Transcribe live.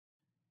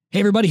Hey,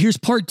 everybody, here's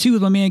part 2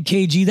 with my man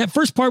KG. That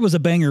first part was a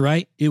banger,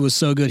 right? It was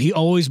so good. He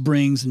always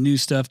brings new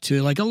stuff to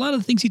it. Like a lot of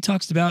the things he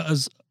talks about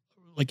as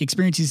like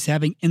experiences he's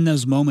having in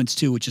those moments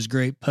too, which is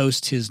great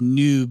post his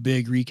new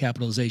big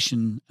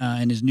recapitalization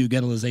and his new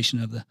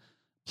getalization of the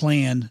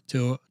plan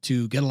to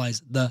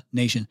getalize the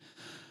nation.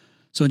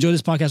 So enjoy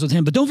this podcast with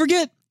him. But don't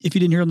forget, if you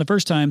didn't hear it the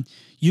first time,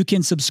 you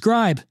can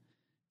subscribe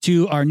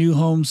to our new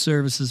home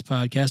services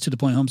podcast, To The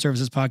Point Home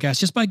Services Podcast,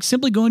 just by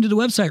simply going to the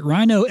website,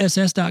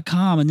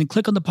 rhinoss.com, and then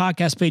click on the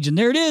podcast page. And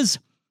there it is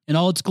in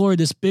all its glory,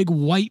 this big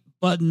white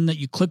button that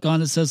you click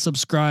on that says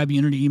subscribe. You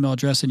enter your email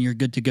address and you're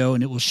good to go.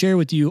 And it will share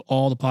with you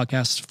all the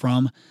podcasts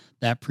from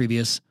that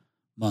previous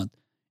month.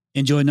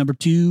 Enjoy number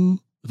 2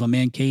 with my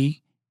man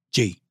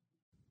KG.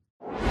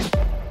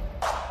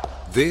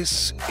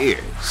 This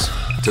is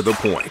To The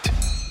Point,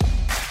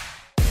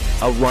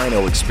 a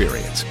Rhino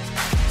experience.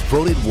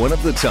 Voted one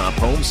of the top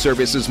home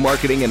services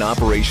marketing and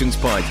operations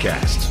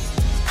podcasts.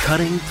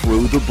 Cutting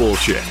through the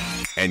bullshit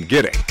and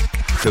getting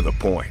to the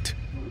point.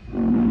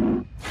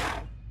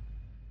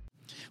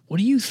 What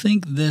do you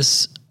think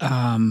this,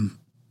 I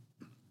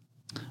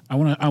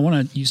want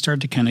to, you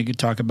start to kind of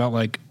talk about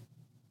like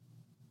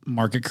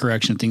market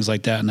correction, things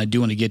like that. And I do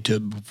want to get to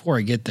it before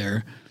I get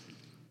there.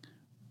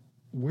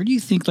 Where do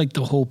you think like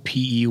the whole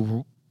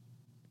PE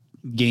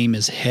game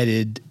is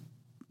headed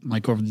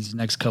like over these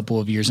next couple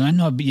of years? And I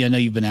know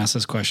you've been asked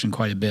this question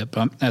quite a bit,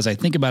 but as I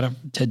think about it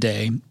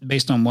today,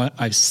 based on what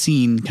I've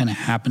seen kind of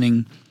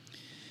happening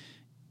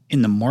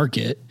in the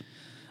market,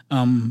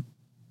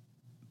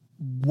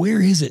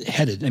 where is it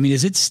headed? I mean,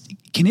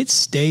 can it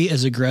stay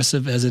as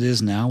aggressive as it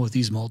is now with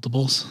these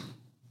multiples?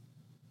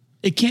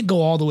 It can't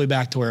go all the way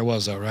back to where it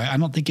was though, right? I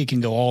don't think it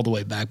can go all the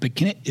way back, but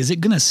is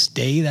it going to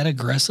stay that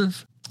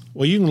aggressive?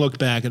 Well, you can look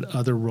back at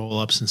other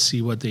roll-ups and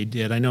see what they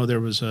did. I know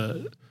there's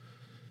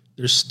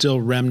still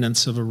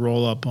remnants of a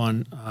roll-up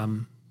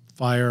on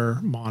fire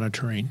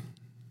monitoring,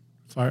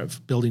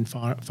 building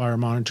fire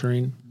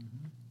monitoring,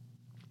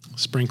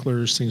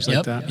 sprinklers, things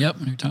like that. Yep,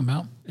 what you're talking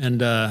about.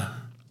 And, the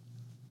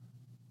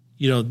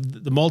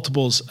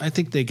multiples, I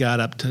think they got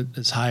up to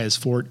as high as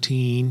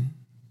 14,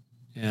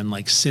 and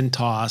like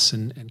Cintas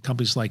and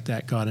companies like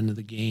that got into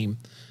the game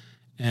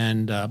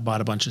and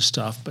bought a bunch of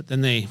stuff. But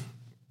then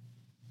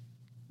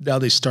now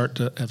they start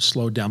to have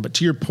slowed down. But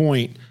to your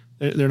point,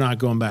 they're not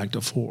going back to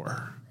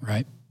 4.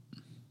 Right.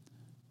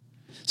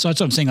 So that's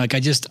what I'm saying. Like,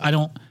 I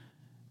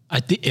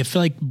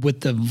feel like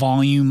with the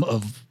volume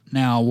of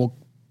now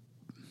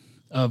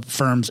of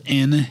firms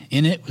in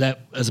it,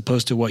 that as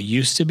opposed to what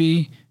used to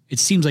be, it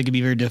seems like it'd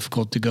be very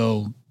difficult to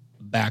go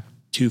back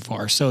too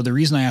far. So the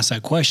reason I asked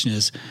that question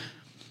is,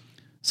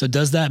 so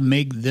does that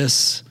make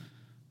this,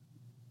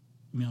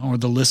 or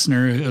the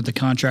listener or the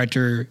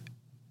contractor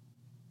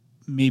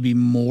maybe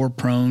more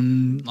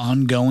prone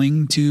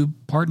ongoing to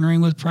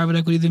partnering with private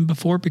equity than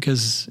before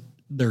because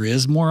there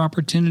is more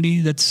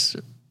opportunity that's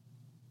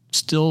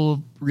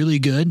still really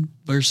good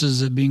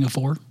versus it being a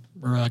 4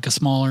 or like a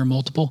smaller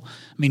multiple?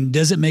 I mean,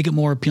 does it make it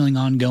more appealing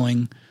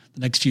ongoing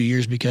the next few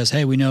years because,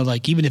 hey, we know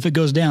like even if it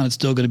goes down, it's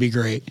still going to be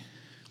great?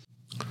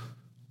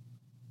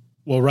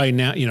 Well, right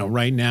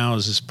now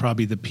is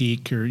probably the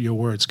peak or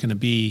where it's going to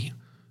be.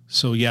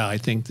 So yeah, I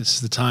think this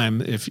is the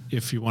time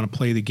if you want to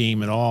play the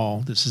game at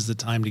all, this is the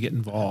time to get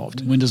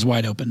involved. Window's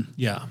wide open.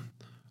 Yeah.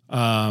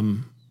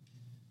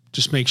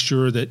 Just make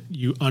sure that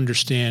you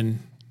understand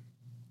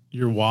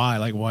your why,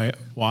 like why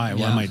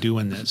am I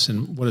doing this?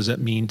 And what does that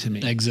mean to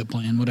me? Exit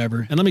plan,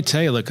 whatever. And let me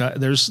tell you, look,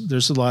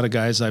 there's a lot of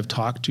guys I've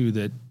talked to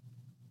that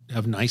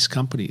have nice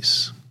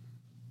companies,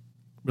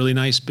 really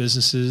nice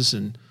businesses.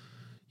 And,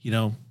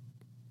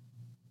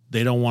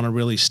 they don't want to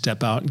really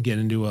step out and get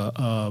into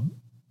a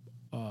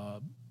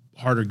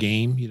harder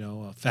game,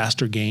 a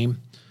faster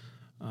game.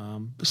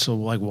 So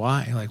like,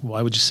 why? Like,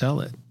 why would you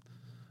sell it?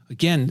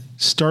 Again,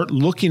 start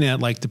looking at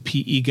like the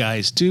PE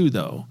guys do,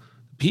 though.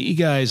 PE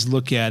guys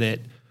look at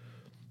it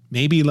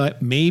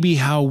maybe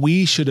how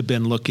we should have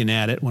been looking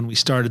at it when we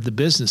started the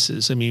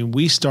businesses. I mean,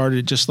 we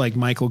started just like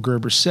Michael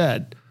Gerber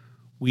said.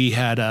 We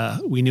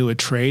knew a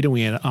trade and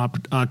we had an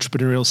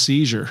entrepreneurial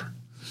seizure.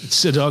 It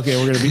said,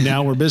 okay,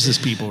 we're business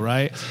people,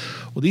 right?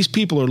 Well, these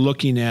people are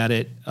looking at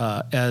it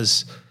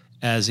as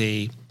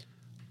a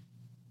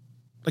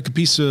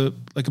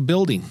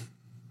building.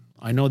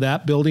 I know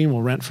that building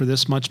will rent for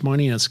this much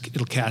money and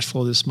it'll cash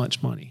flow this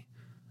much money.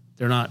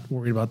 They're not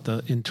worried about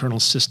the internal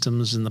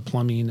systems and the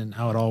plumbing and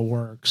how it all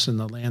works and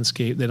the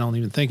landscape. They don't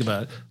even think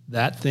about it.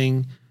 That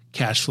thing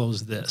cash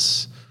flows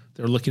this.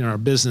 They're looking at our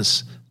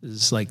business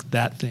as like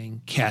that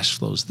thing cash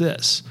flows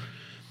this.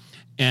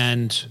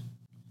 And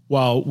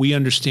while we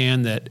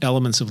understand that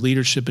elements of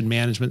leadership and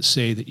management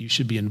say that you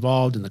should be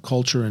involved in the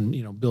culture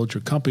and build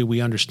your company, we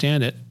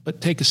understand it,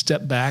 but take a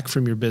step back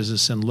from your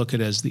business and look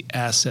at it as the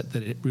asset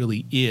that it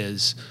really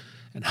is,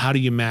 and how do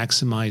you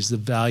maximize the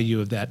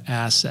value of that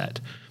asset.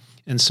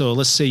 And so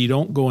let's say you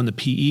don't go in the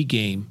PE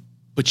game,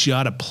 but you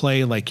ought to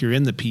play like you're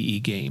in the PE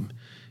game,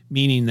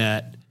 meaning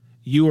that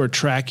you are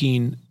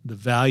tracking the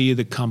value of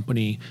the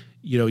company.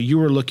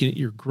 You are looking at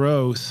your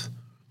growth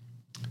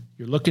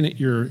you're looking at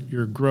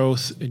your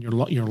growth and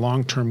your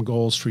long-term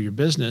goals for your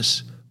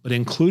business, but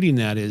including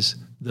that is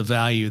the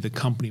value of the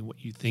company, what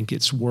you think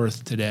it's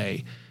worth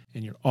today.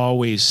 And you're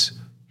always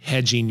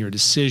hedging your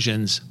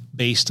decisions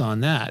based on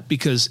that,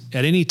 because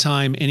at any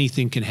time,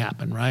 anything can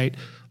happen, right?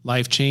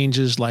 Life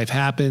changes, life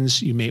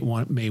happens. You may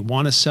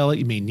want to sell it.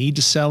 You may need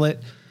to sell it.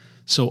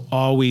 So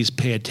always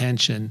pay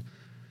attention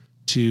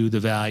to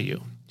the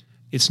value.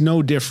 It's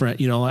no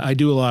different. I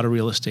do a lot of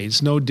real estate.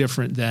 It's no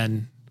different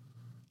than,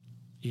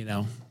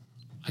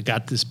 I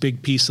got this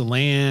big piece of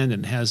land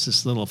and has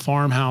this little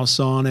farmhouse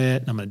on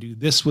it. And I'm going to do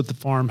this with the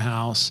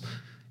farmhouse,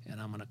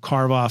 and I'm going to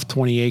carve off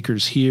 20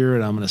 acres here,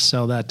 and I'm going to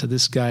sell that to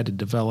this guy to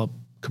develop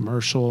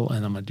commercial.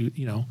 And I'm going to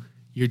do,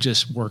 you're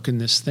just working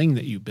this thing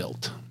that you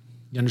built.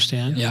 You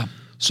understand? Yeah.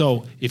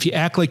 So if you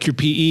act like you're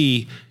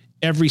PE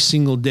every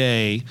single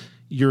day,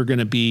 you're going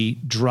to be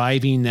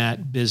driving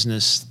that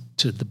business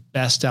to the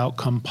best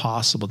outcome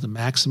possible, to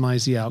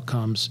maximize the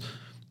outcomes,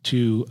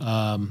 to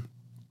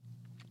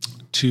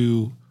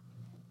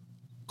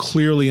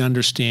clearly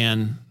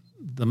understand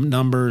the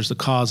numbers, the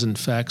cause and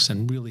effects,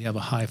 and really have a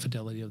high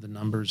fidelity of the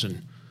numbers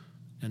and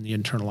the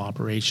internal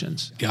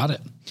operations. Got it.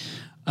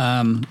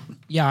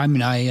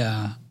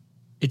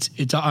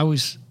 It's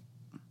always,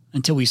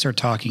 until we start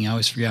talking, I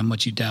always forget how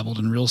much you dabbled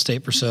in real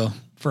estate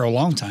for a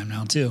long time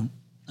now too.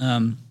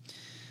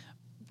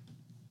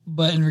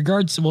 But in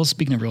regards to,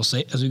 speaking of real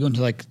estate, as we go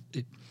into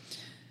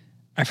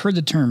I've heard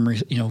the term,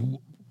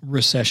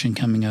 recession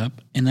coming up,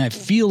 and I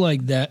feel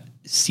like that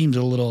seems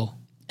a little,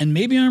 and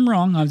maybe I'm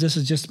wrong. This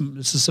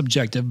is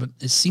subjective, but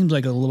it seems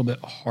like a little bit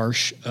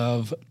harsh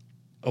of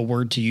a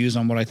word to use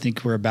on what I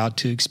think we're about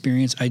to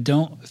experience. I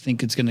don't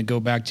think it's going to go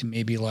back to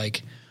maybe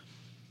like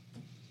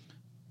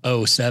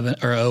 07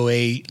 or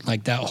 08,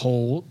 like that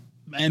whole,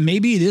 and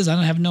maybe it is, I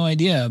don't have no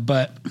idea,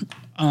 but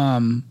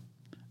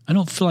I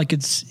don't feel like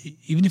it's,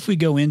 even if we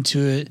go into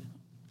it,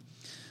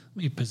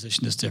 let me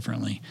position this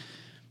differently.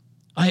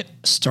 I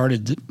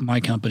started my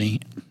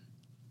company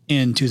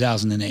in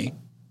 2008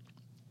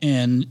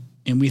 and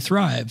we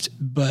thrived,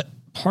 but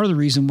part of the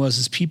reason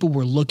is people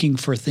were looking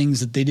for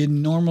things that they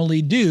didn't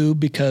normally do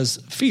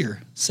because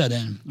fear set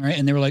in, right?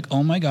 And they were like,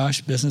 oh my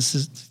gosh,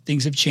 businesses,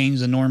 things have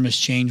changed, the norm has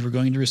changed, we're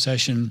going into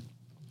recession.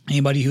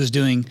 Anybody who was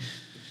doing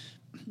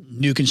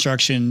new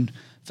construction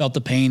felt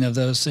the pain of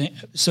those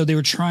things. So they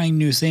were trying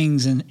new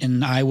things,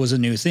 and I was a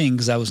new thing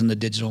because I was in the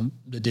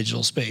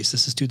digital space.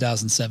 This is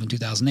 2007,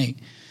 2008.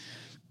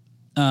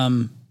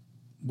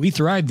 We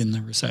thrived in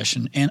the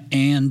recession,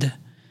 and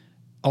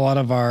a lot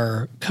of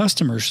our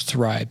customers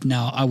thrived.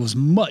 Now, I was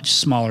much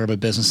smaller of a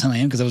business than I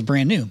am because I was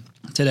brand new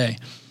today.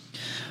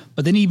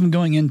 But then even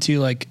going into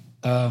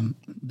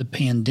the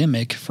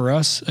pandemic, for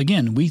us,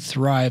 again, we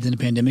thrived in the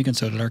pandemic, and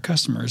so did our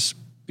customers.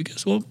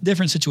 Because,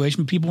 different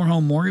situation. People were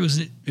home more. It was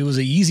an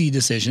easy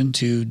decision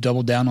to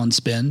double down on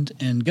spend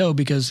and go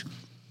because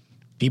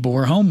people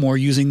were home more,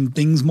 using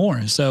things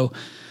more. So,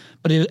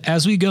 but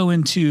as we go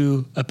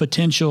into a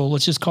potential,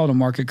 let's just call it a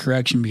market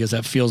correction because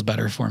that feels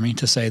better for me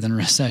to say than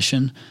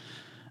recession.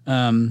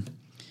 What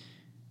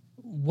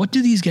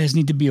do these guys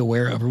need to be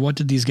aware of, or what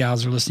do these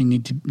guys who are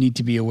listening need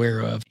to be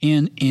aware of?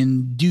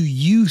 And do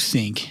you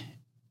think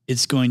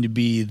it's going to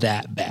be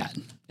that bad?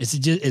 Is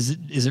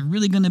it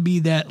really going to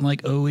be that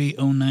like 08,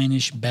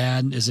 09-ish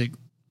bad? Is it,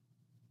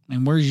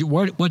 and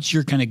what's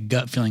your kind of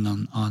gut feeling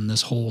on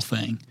this whole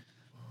thing?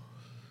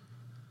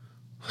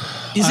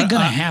 Is it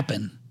going to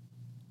happen?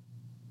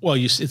 Well,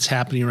 it's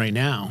happening right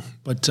now,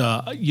 but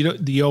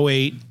the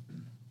 08,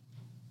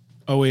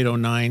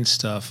 09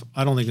 stuff,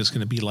 I don't think it's going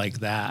to be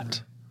like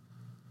that.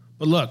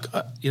 But look,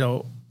 I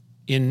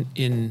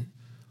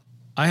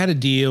had a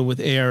deal with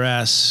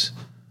ARS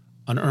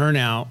on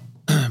earnout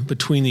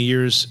between the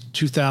years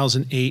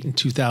 2008 and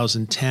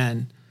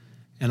 2010,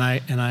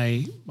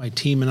 and my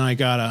team and I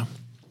got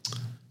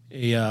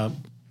a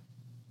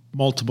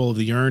multiple of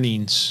the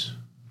earnings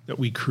that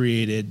we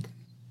created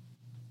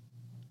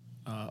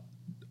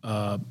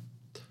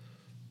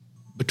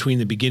between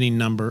the beginning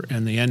number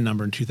and the end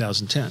number in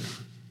 2010,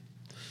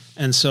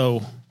 and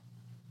so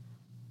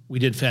we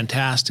did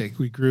fantastic.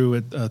 We grew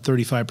at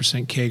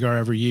 35% CAGR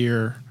every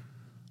year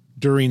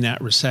during that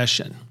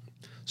recession.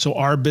 So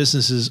our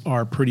businesses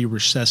are pretty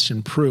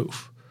recession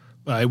proof.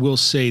 But I will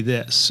say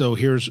this. So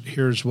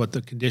here's what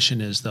the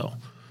condition is though.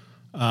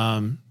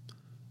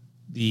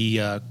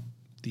 The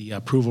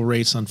approval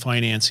rates on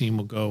financing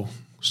will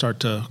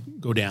start to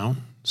go down.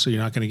 So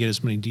you're not going to get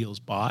as many deals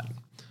bought.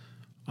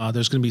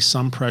 There's going to be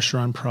some pressure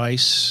on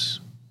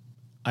price.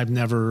 I've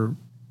never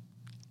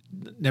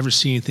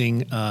seen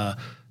anything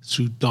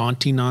too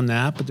daunting on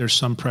that, but there's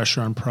some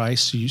pressure on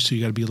price. So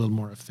you got to be a little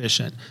more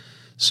efficient.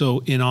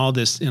 So in all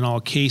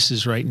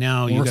cases right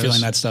now, we're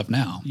feeling that stuff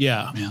now.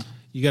 Yeah.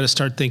 You got to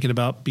start thinking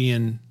about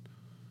being,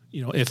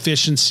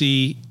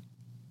 efficiency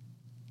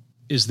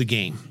is the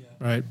game,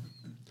 right?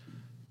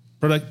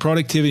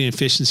 Productivity and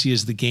efficiency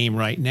is the game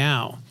right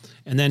now.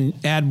 And then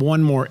add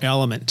one more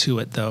element to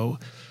it though.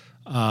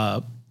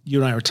 You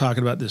and I were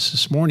talking about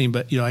this morning,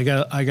 but I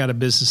got a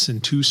business in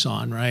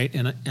Tucson, right?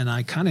 And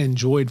I kind of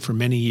enjoyed for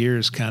many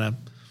years kind of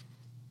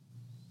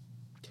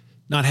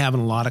not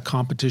having a lot of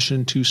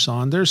competition in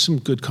Tucson. There's some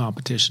good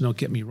competition, don't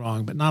get me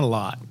wrong, but not a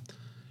lot.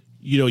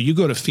 You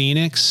go to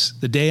Phoenix,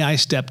 the day I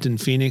stepped in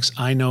Phoenix,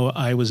 I know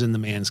I was in the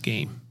man's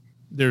game.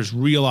 There's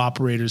real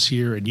operators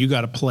here, and you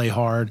got to play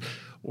hard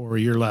or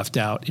you're left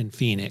out in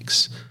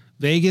Phoenix.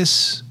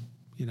 Vegas,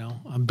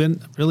 I've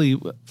been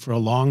really for a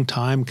long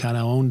time kind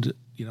of owned,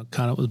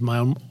 kind of was my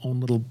own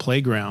little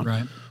playground.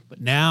 Right. But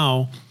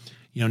now,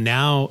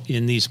 now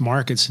in these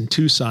markets in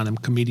Tucson, I'm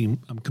competing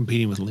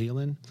with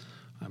Leland.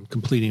 I'm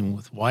competing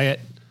with Wyatt.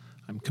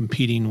 I'm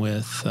competing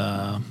with,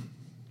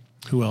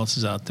 who else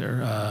is out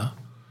there?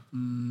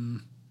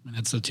 And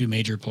that's the two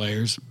major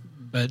players.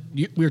 But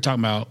we were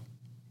talking about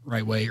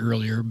Right Way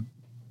earlier,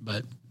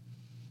 but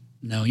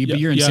no,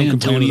 you're in San Antonio. I'm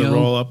competing with a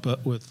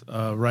roll-up with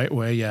Right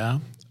Way, yeah.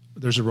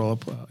 There's a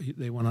roll-up.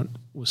 They went on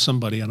with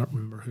somebody. I don't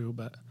remember who.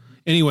 But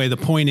anyway, the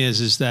point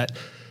is that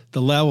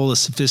the level of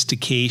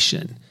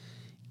sophistication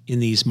in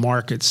these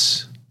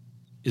markets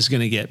is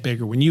going to get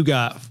bigger. When you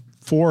got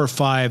 4 or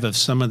 5 of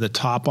some of the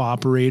top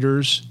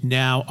operators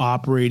now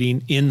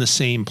operating in the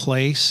same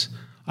place,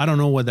 I don't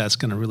know what that's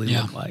going to really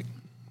look like.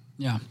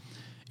 Yeah.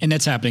 And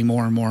that's happening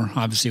more and more,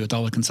 obviously, with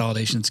all the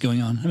consolidation that's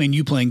going on. I mean,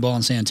 you playing ball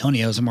in San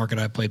Antonio is a market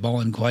I play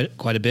ball in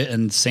quite a bit,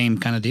 and same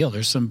kind of deal.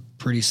 There's some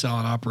pretty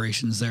solid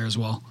operations there as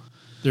well.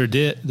 There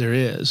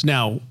is.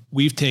 Now,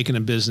 we've taken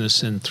a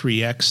business and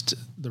 3x'd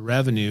the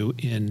revenue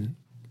in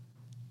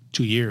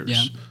 2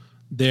 years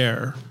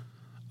there.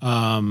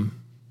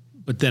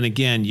 But then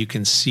again, you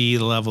can see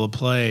the level of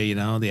play,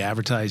 the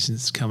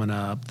advertising's coming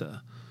up,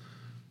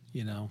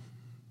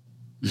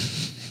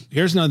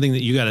 Here's another thing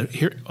that you got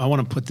to I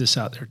want to put this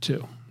out there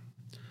too.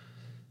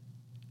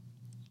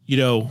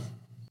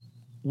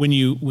 When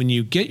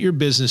you get your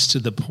business to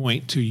the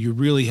point to you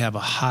really have a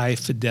high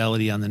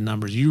fidelity on the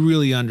numbers, you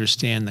really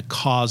understand the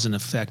cause and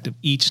effect of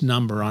each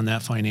number on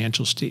that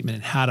financial statement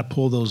and how to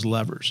pull those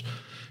levers.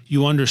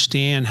 You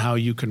understand how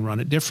you can run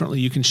it differently.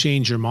 You can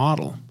change your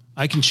model.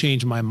 I can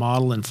change my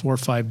model in 4 or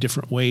 5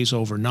 different ways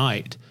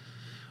overnight.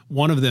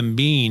 One of them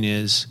being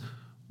is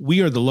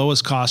we are the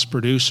lowest cost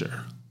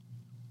producer.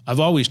 I've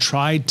always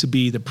tried to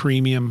be the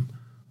premium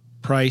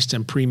priced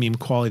and premium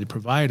quality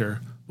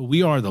provider, but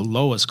we are the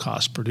lowest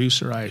cost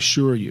producer, I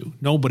assure you.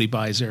 Nobody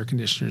buys air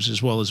conditioners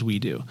as well as we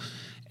do.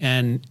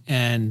 And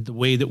the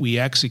way that we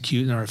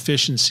execute and our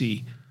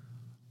efficiency,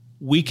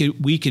 we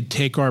could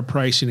take our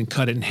pricing and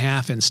cut it in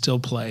half and still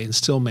play and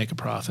still make a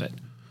profit.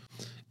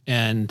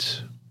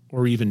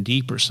 Or even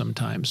deeper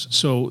sometimes.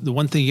 So the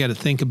one thing you got to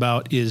think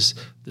about is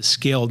the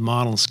scaled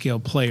model,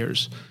 scaled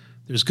players.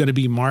 There's going to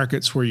be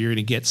markets where you're going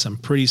to get some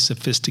pretty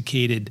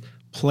sophisticated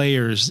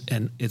players,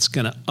 and it's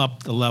going to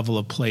up the level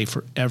of play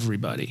for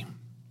everybody.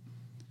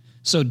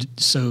 So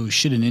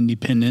should an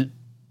independent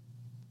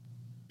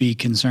be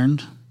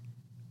concerned?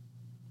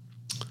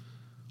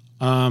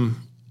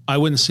 I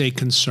wouldn't say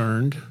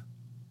concerned.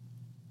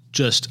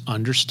 Just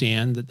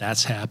understand that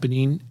that's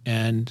happening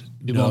and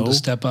be willing to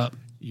step up.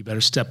 You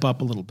better step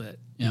up a little bit.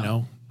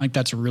 I think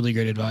that's a really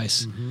great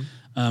advice.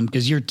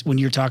 Because when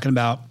you're talking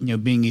about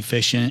being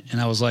efficient,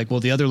 and I was like, well,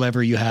 the other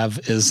lever you have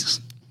is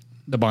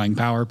the buying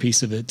power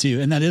piece of it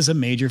too, and that is a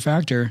major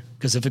factor.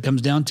 Because if it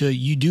comes down to it,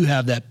 you do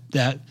have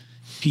that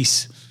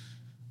piece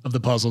of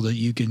the puzzle that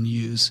you can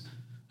use.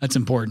 That's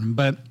important.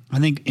 But I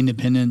think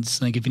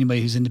independence. Like if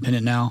anybody who's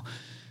independent now,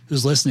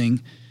 who's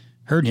listening,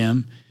 heard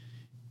him,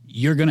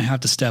 you're going to have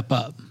to step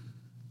up,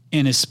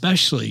 and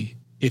especially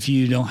if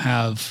you don't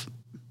have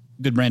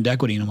good brand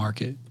equity in the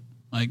market,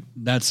 like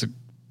that's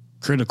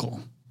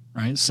critical,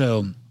 right?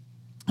 So,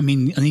 I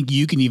mean, I think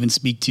you can even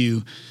speak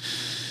to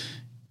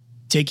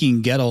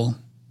taking Gettle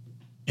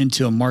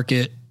into a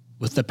market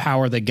with the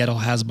power that Gettle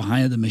has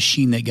behind it, the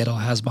machine that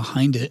Gettle has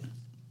behind it,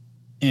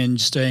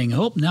 and saying,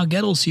 oh, now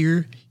Gettle's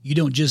here. You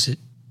don't just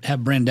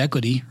have brand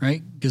equity,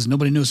 right? Because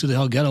nobody knows who the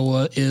hell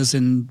Gettle is.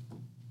 And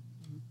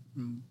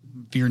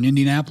if you're in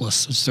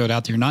Indianapolis, let's throw it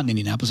out there, you're not in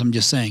Indianapolis, I'm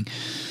just saying.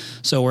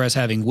 So whereas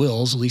having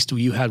Wills, at least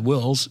you had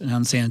Wills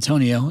in San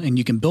Antonio, and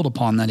you can build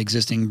upon that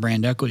existing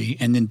brand equity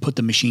and then put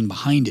the machine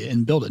behind it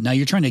and build it. Now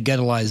you're trying to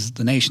Gettleize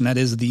the nation. That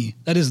is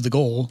the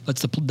goal.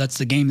 That's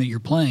the game that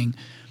you're playing.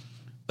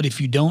 But if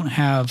you don't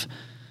have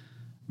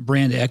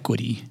brand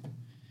equity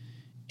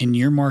in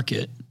your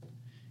market,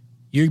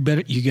 you're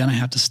gonna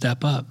have to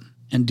step up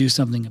and do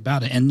something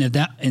about it. And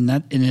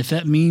if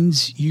that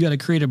means you got to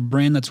create a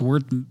brand that's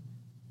worth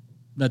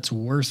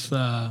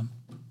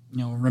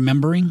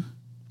remembering,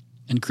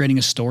 and creating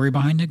a story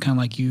behind it, kind of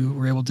like you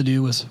were able to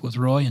do with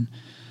Roy,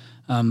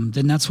 and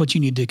then that's what you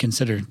need to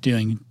consider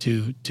doing.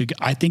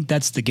 I think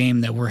that's the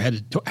game that we're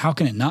headed to. How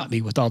can it not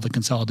be with all the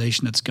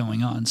consolidation that's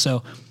going on?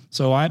 So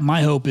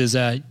my hope is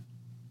that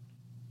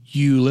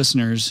you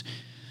listeners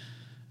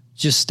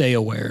just stay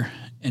aware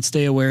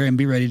and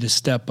be ready to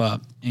step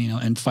up,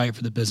 and fight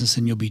for the business,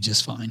 and you'll be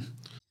just fine.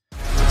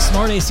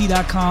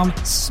 smartac.com,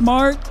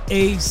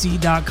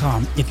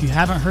 smartac.com. If you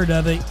haven't heard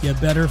of it, you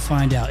better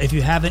find out. If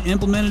you haven't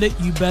implemented it,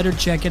 you better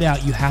check it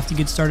out. You have to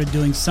get started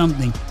doing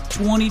something.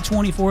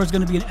 2024 is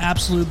going to be an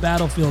absolute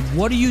battlefield.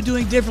 What are you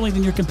doing differently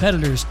than your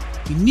competitors?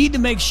 You need to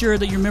make sure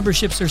that your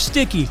memberships are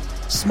sticky.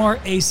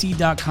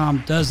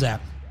 Smartac.com does that.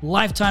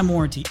 Lifetime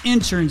warranty,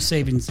 insurance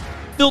savings,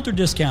 filter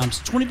discounts,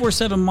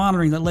 24/7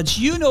 monitoring that lets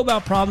you know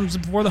about problems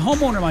before the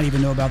homeowner might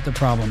even know about the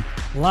problem.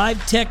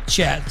 Live tech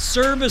chat,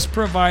 service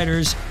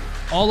providers,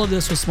 all of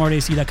this with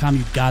smartac.com.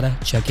 You gotta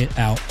check it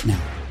out now.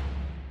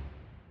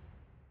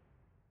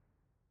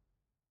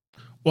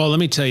 Well, let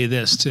me tell you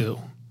this too.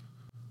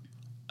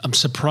 I'm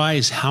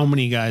surprised how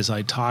many guys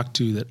I talk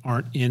to that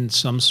aren't in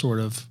some sort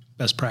of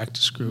best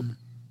practice group.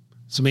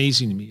 It's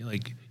amazing to me.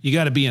 Like, you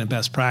got to be in a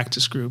best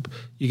practice group.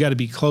 You got to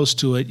be close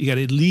to it. You got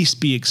to at least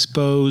be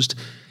exposed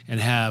and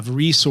have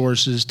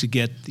resources to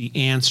get the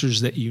answers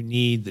that you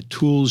need, the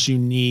tools you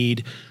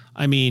need.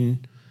 I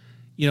mean,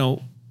 you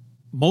know,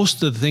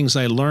 most of the things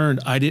I learned,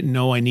 I didn't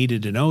know I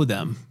needed to know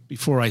them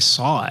before I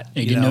saw it.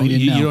 You didn't know.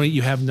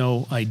 You have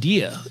no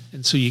idea.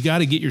 And so you got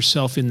to get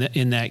yourself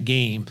in that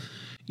game.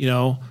 You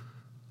know,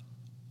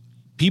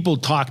 people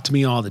talk to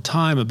me all the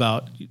time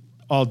about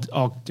all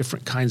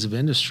different kinds of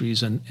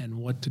industries and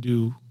what to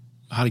do,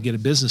 how to get a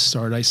business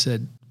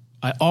started.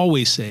 I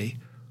always say,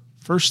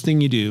 first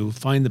thing you do,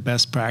 find the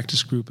best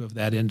practice group of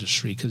that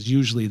industry, because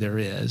usually there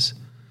is,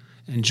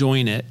 and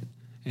join it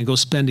and go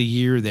spend a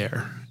year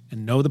there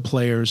and know the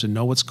players and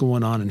know what's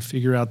going on and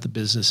figure out the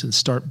business and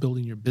start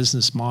building your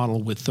business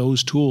model with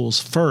those tools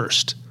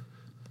first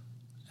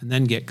and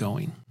then get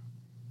going.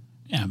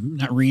 Yeah,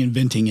 not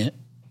reinventing it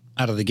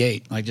out of the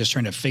gate, like just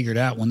trying to figure it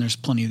out when there's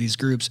plenty of these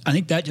groups. I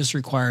think that just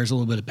requires a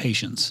little bit of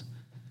patience,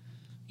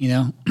 you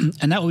know,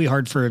 and that will be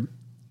hard for,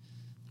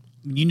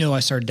 you know, I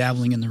started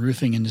dabbling in the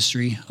roofing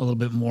industry a little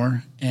bit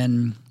more.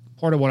 And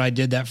part of what I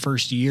did that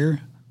first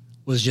year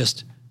was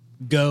just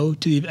go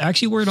to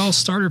actually where it all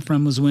started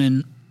from was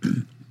when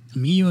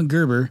me, you, and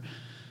Gerber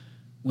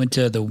went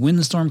to the Wind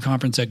and Storm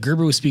conference that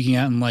Gerber was speaking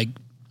at in like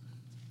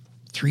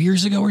 3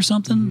 years ago or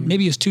something. Mm-hmm.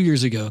 Maybe it was 2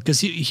 years ago.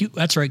 Cause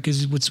that's right.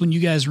 Cause it's when you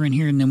guys were in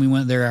here and then we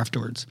went there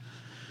afterwards.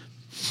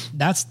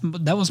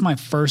 That was my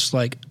first,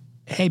 like,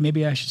 hey,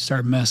 maybe I should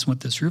start messing with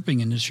this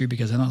roofing industry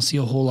because I don't see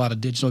a whole lot of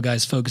digital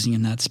guys focusing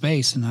in that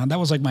space. And that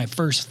was like my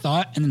first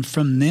thought. And then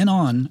from then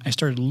on, I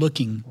started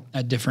looking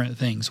at different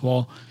things.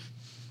 Well,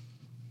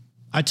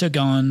 I took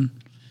on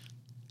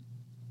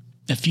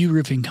a few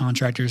roofing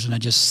contractors and I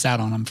just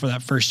sat on them for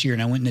that first year.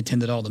 And I went and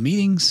attended all the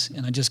meetings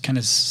and I just kind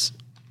of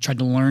tried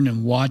to learn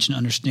and watch and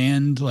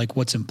understand like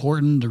what's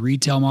important, the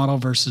retail model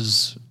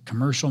versus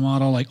commercial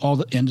model, like all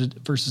the end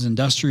versus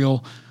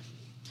industrial.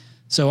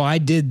 So I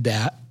did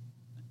that,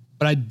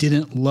 but I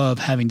didn't love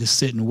having to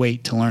sit and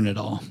wait to learn it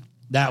all.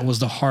 That was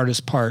the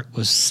hardest part,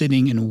 was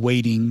sitting and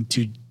waiting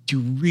to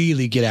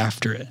really get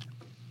after it.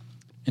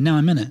 And now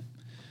I'm in it,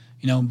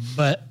 you know,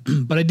 but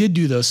I did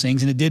do those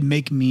things and it did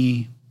make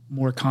me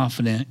more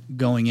confident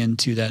going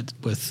into that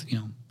with, you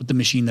know, with the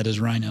machine that is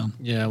Rhino.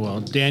 Yeah. Well,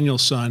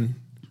 Daniel's son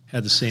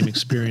had the same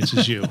experience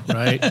as you,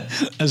 right?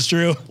 That's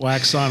true.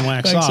 Wax on,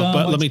 wax off.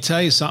 But let me tell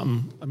you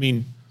something. I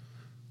mean,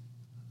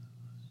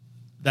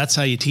 that's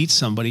how you teach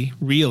somebody,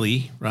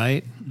 really,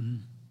 right? Mm-hmm.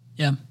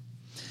 Yeah.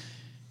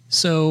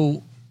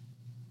 So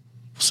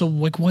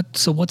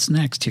what's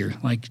next here?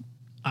 Like,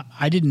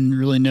 I didn't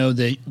really know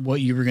that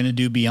what you were going to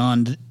do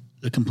beyond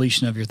the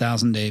completion of your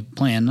 1,000-day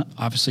plan.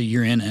 Obviously,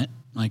 you're in it.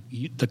 Like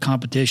the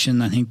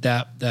competition, I think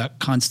that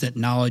constant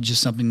knowledge is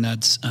something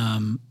that's,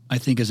 I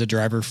think is a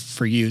driver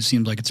for you. It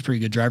seems like it's a pretty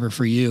good driver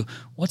for you.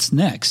 What's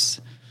next?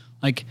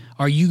 Like,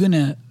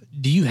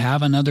 do you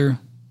have another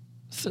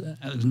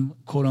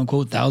quote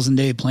unquote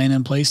 1,000-day plan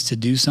in place to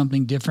do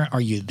something different?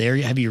 Are you there?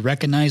 Have you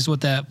recognized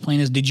what that plan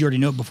is? Did you already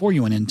know it before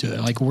you went into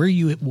it? Like, where are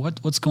you,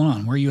 what's going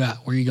on? Where are you at?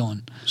 Where are you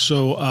going?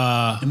 So,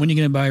 and when are you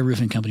going to buy a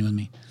roofing company with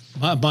me?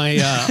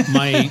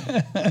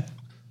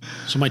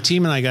 So my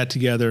team and I got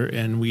together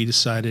and we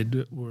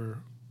decided we're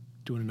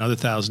doing another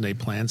 1,000-day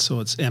plan. So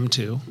it's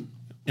M2,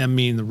 M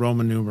meaning the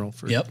Roman numeral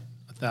for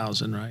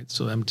 1,000, right?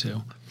 So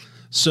M2.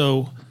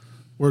 So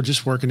we're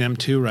just working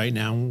M2 right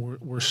now.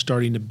 We're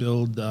starting to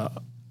build the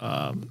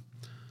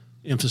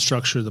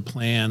infrastructure of the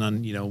plan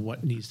on, you know,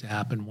 what needs to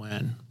happen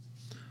when.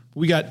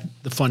 We got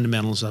the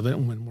fundamentals of it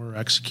and when we're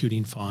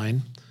executing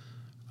fine.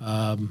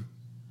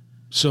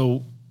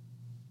 So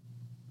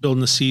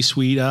building the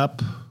C-suite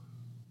up,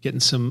 getting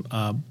some,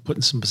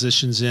 putting some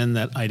positions in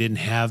that I didn't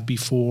have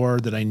before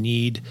that I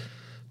need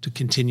to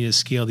continue to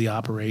scale the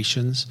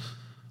operations.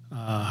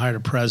 Hired a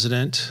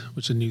president,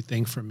 which is a new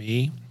thing for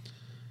me.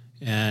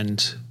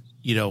 And,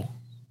 you know,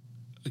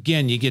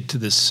 again, you get to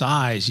this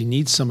size, you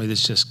need somebody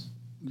that's just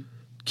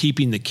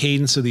keeping the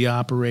cadence of the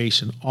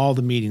operation, all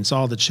the meetings,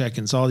 all the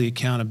check-ins, all the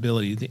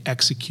accountability, the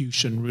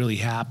execution really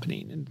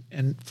happening.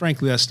 And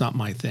frankly, that's not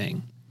my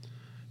thing.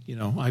 You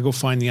know, I go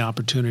find the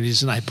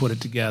opportunities and I put it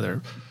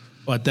together.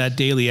 But that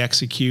daily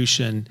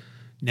execution,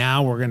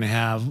 now we're going to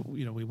have,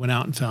 you know, we went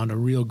out and found a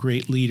real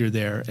great leader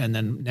there. And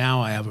then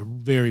now I have a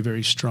very,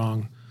 very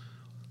strong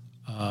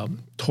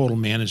total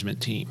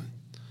management team.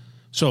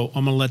 So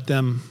I'm going to let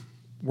them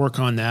work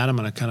on that. I'm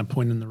going to kind of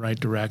point in the right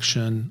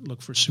direction,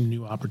 look for some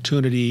new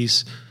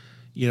opportunities.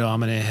 I'm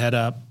going to head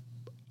up,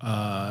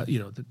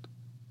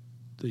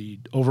 the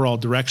overall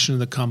direction of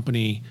the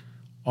company,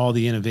 all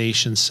the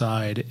innovation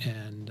side,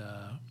 and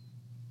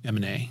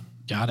M&A.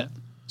 Got it.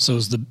 So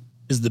is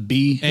the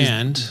B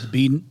and the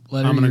B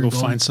letter? I'm going to go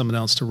find someone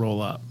else to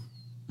roll up.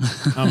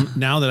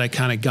 Now that I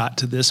kind of got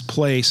to this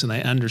place and I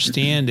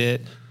understand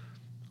it,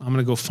 I'm going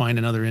to go find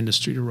another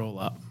industry to roll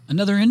up.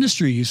 Another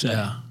industry, you said?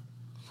 Yeah.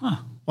 Huh.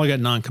 Well, I got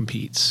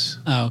non-competes.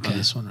 Oh, okay. On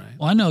this one, right?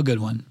 Well, I know a good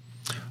one.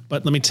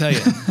 But let me tell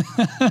you,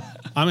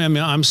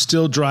 I'm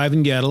still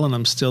driving Gettle, and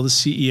I'm still the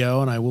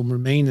CEO, and I will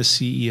remain the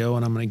CEO,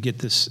 and I'm going to get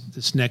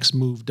this next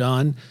move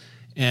done,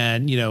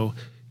 and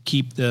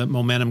keep the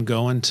momentum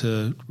going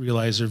to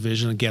realize their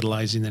vision of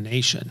Gettleizing the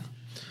nation.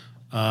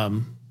 But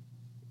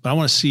I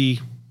want to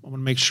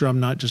make sure I'm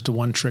not just a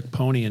one-trick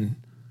pony and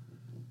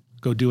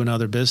go do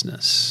another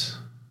business.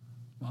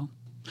 Well,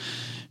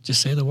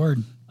 just say the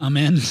word. I'm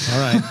in. All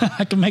right.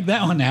 I can make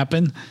that one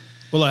happen.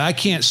 Well, I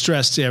cannot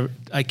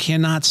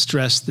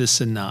stress this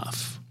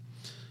enough.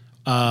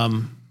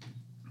 You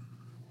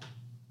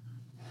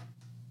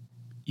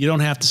don't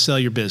have to sell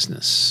your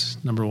business,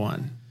 number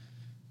one.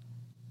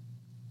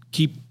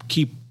 Keep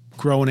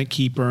growing it,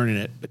 keep earning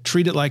it, but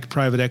treat it like a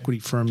private equity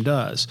firm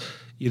does.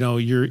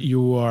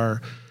 You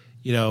are,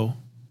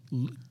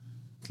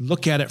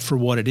 look at it for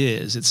what it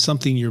is. It's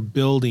something you're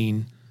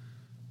building.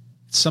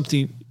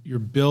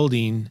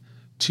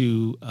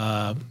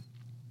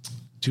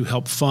 To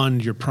help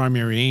fund your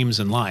primary aims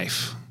in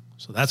life.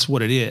 So that's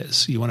what it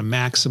is. You want to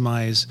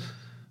maximize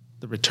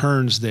the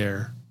returns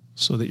there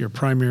so that your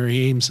primary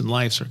aims in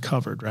life are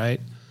covered, right?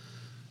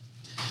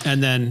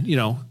 And then,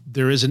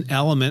 there is an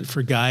element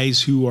for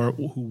guys who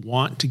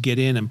want to get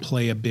in and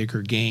play a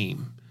bigger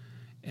game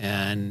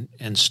and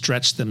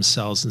stretch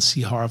themselves and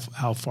see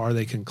how far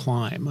they can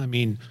climb. I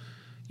mean,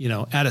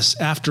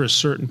 after a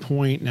certain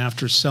point and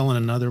after selling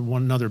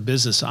another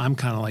business, I'm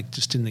kind of like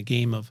just in the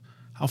game of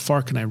how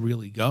far can I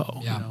really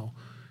go? Yeah.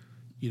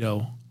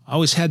 I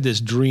always had this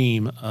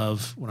dream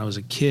of when I was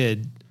a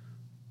kid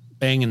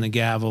banging the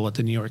gavel at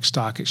the New York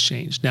Stock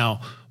Exchange. Now,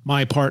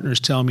 my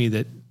partners tell me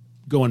that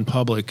going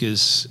public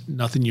is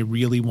nothing you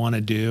really want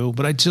to do,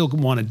 but I still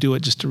want to do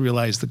it just to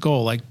realize the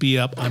goal. Like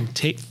I'm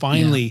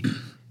finally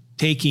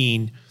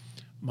taking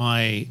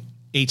my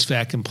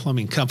HVAC and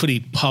plumbing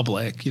company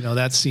public.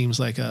 That seems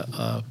like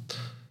a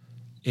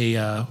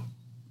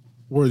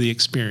worthy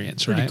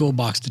experience, right? Pretty cool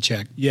box to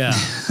check. Yeah.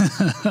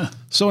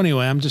 So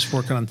anyway, I'm just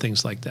working on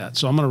things like that.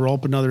 So I'm going to roll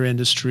up another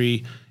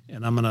industry,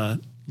 and I'm going to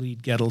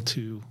lead Gettle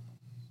to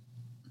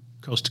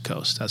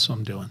coast. That's what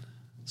I'm doing.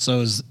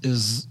 So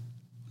is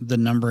the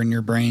number in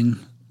your brain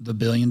the $1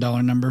 billion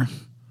number?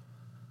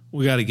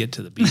 We got to get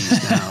to the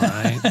B's now,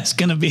 right? That's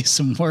going to be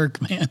some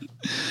work, man.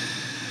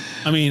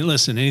 I mean,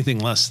 listen, anything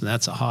less than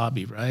that's a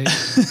hobby, right?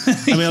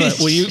 I mean, like,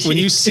 when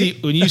you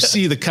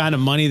see the kind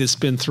of money that's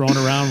been thrown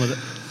around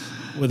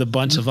with a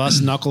bunch of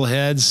us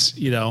knuckleheads,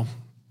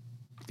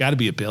 got to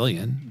be $1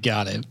 billion.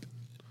 Got it.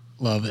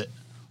 Love it.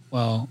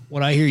 Well,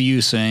 what I hear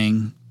you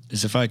saying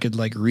is if I could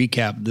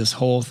recap this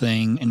whole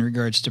thing in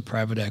regards to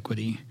private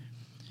equity,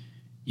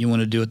 you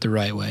want to do it the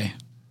right way.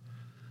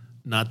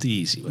 Not the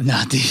easy way.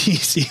 Not the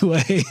easy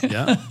way.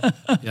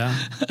 Yeah.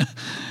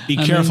 Be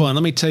careful. And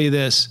let me tell you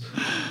this.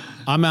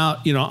 I'm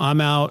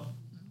out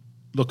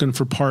looking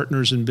for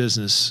partners in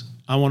business.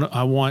 I'm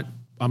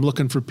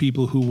looking for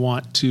people who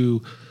want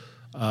to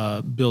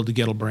build the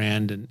Gettle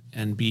brand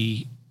and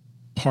be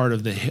part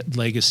of the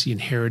legacy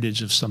and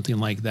heritage of something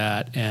like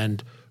that,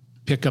 and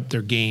pick up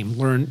their game,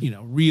 learn,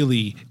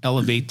 really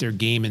elevate their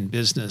game in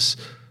business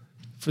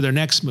for their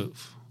next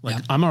move.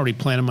 I'm already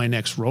planning my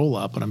next roll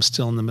up, but I'm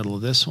still in the middle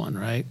of this one,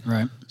 right?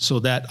 Right. So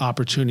that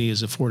opportunity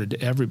is afforded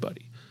to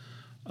everybody.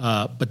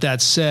 But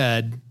that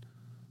said,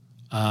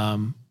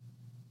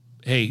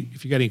 hey,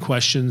 if you got any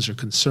questions or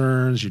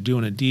concerns, you're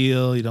doing a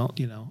deal,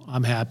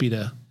 I'm happy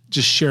to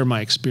just share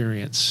my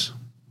experience.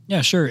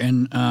 Yeah, sure.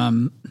 And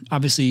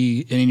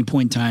obviously, at any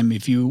point in time,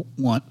 if you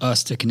want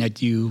us to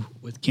connect you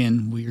with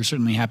Ken, we are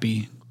certainly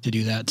happy to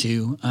do that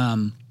too.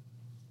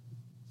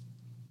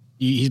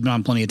 He's been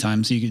on plenty of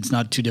times, so it's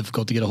not too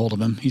difficult to get a hold of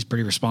him. He's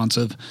pretty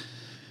responsive.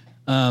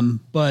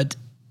 But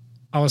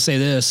I will say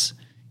this,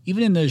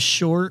 even in the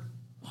short,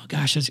 I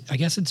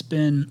guess it's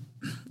been,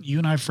 you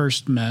and I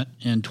first met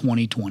in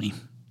 2020,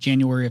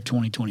 January of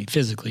 2020,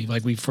 physically.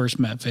 We first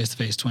met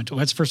face-to-face 2020.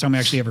 That's the first time we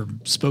actually ever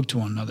spoke to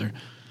one another.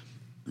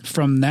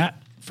 From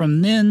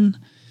then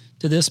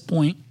to this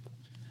point,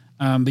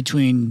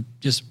 between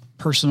just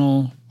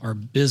personal or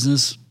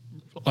business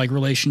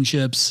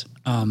relationships,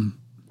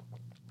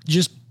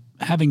 just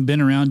having been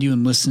around you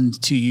and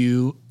listened to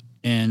you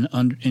and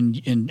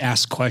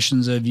asked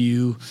questions of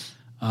you,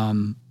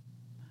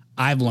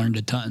 I've learned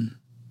a ton,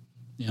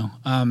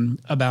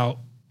 about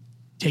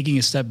taking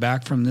a step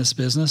back from this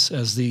business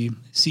as the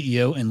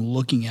CEO and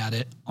looking at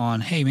it on,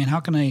 hey man,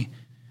 how can I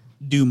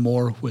do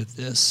more with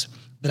this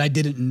that I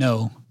didn't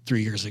know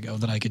 3 years ago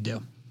that I could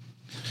do?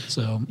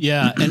 So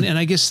yeah. And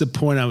I guess the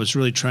point I was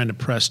really trying to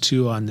press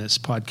too on this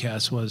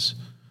podcast was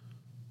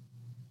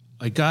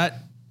I got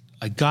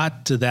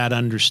to that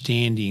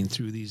understanding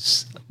through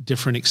these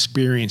different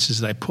experiences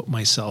that I put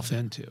myself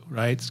into,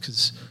 right?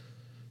 Because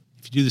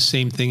if you do the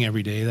same thing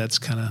every day, that's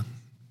kind of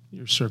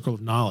your circle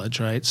of knowledge,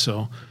 right?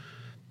 So,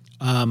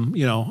 I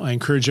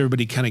encourage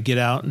everybody to kind of get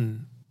out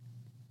and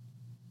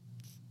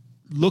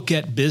look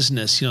at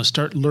business,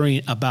 start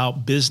learning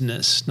about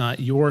business, not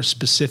your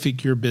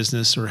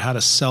business or how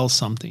to sell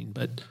something,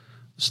 but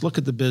let's look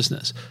at the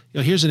business.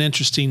 Here's an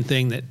interesting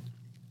thing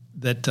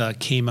that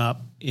came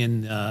up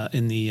in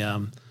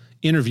the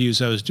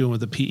interviews I was doing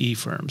with the PE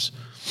firms.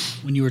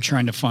 When you were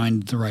trying to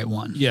find the right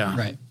one. Yeah.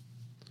 Right.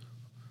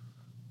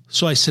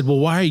 So I said, well,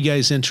 why are you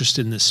guys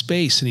interested in this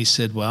space? And he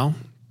said, well,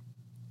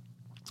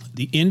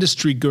 the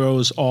industry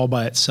grows all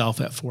by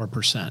itself at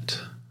 4%.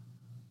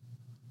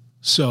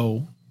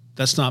 So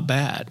that's not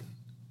bad.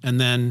 And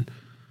then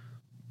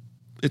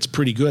it's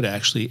pretty good,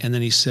 actually. And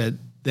then he said,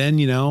 then,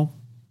 you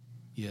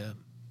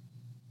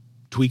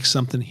tweak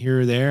something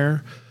here or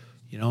there,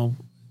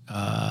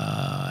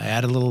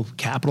 add a little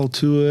capital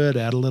to it,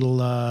 add a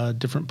little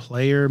different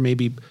player,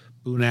 maybe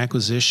do an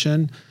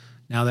acquisition.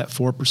 Now that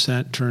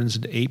 4% turns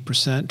into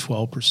 8%,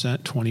 12%,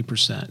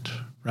 20%,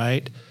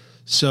 right?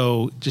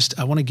 So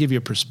I want to give you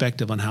a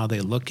perspective on how they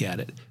look at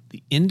it.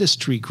 The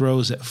industry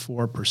grows at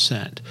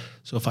 4%.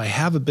 So if I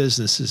have a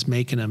business that's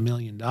making $1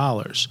 million,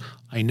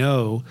 I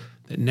know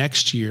that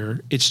next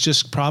year it's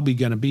just probably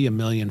going to be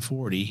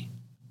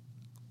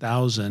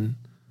 $1,040,000,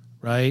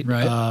 right?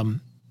 Right.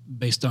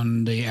 Based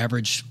on the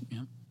average.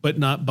 Yeah. But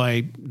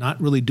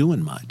not really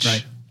doing much.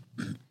 Right.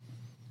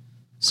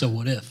 So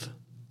what if?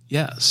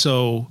 Yeah.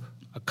 So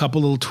a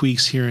couple little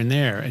tweaks here and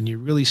there, and you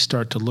really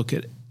start to look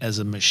at it as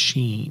a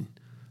machine.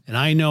 And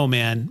I know,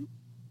 man,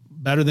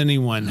 better than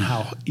anyone,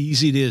 how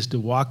easy it is to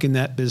walk in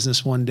that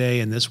business one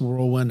day and this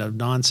whirlwind of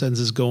nonsense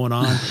is going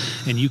on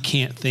and you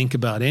can't think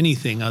about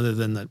anything other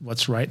than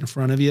what's right in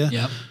front of you.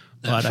 Yep.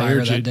 But I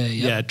urge you,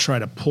 try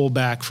to pull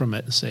back from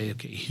it and say,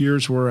 okay,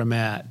 here's where I'm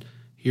at.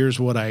 Here's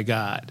what I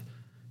got.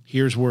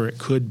 Here's where it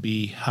could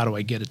be. How do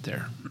I get it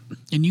there?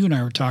 And you and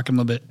I were talking a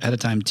little bit ahead of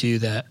time too,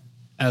 that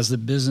as the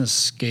business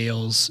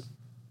scales,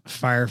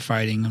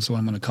 firefighting is what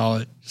I'm going to call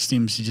it,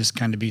 seems to just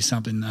kind of be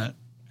something that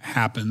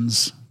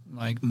happens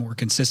like more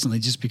consistently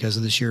just because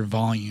of the sheer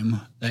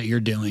volume that you're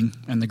doing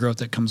and the growth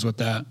that comes with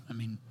that. I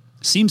mean,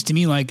 it seems to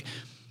me like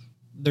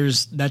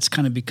that's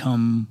kind of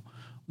become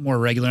more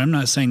regular. I'm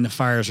not saying the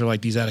fires are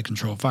like these out of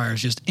control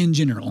fires, just in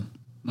general,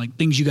 like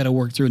things you got to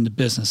work through in the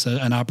business,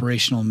 an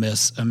operational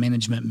miss, a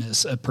management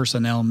miss, a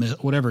personnel miss,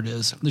 whatever it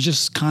is. There's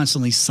just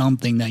constantly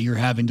something that you're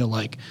having to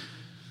like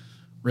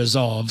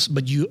resolve,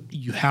 but you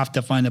have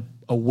to find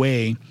a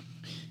way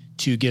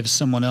to give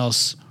someone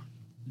else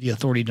the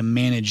authority to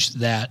manage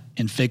that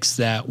and fix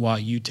that while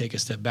you take a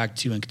step back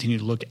too and continue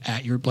to look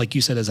at your, like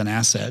you said, as an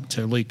asset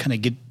to really kind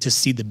of get to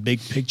see the big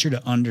picture,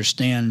 to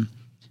understand,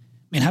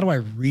 man, how do I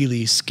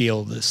really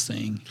scale this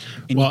thing?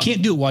 And you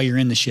can't do it while you're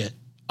in the shit.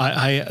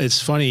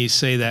 It's funny you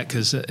say that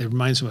because it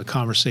reminds me of a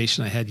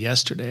conversation I had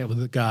yesterday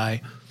with a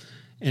guy,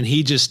 and he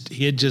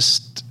had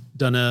just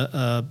done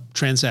a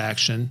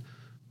transaction.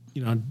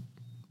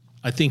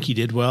 I think he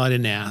did well. I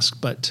didn't ask,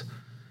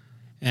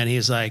 and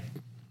he's like,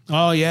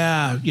 oh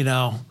yeah,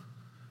 we're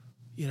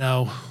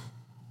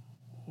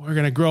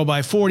going to grow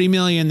by 40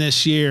 million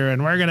this year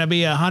and we're going to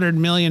be 100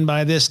 million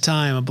by this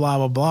time and blah,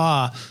 blah,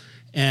 blah.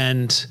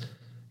 And,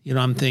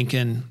 I'm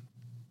thinking,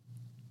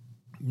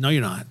 no,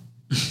 you're not.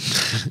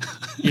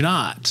 You're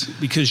not,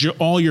 because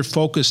all you're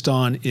focused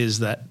on is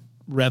that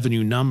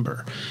revenue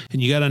number.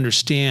 And you got to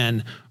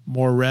understand,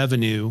 more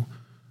revenue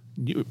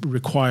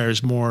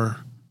requires more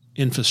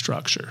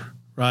infrastructure,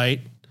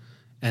 right?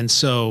 And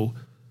so,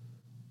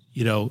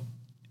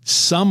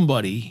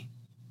 somebody,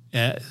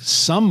 a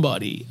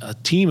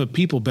team of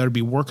people better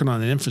be working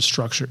on an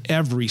infrastructure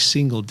every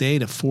single day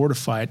to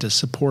fortify it, to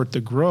support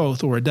the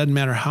growth, or it doesn't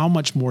matter how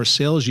much more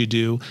sales you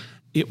do,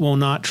 it will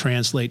not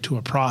translate to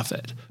a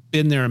profit.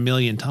 Been there a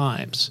million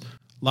times.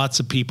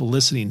 Lots of people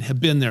listening have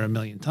been there a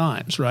million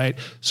times, right?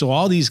 So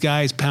all these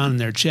guys pounding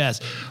their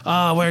chest,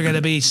 oh, we're going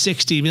to be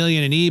 60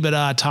 million in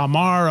EBITDA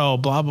tomorrow,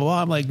 blah, blah,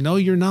 blah. I'm like, no,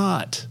 you're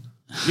not.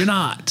 You're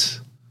not.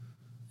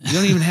 You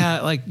don't even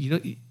have,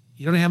 you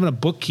don't have a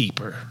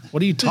bookkeeper.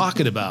 What are you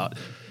talking about?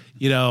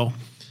 You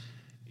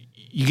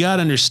got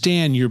to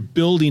understand, you're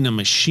building a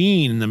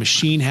machine, and the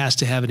machine has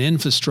to have an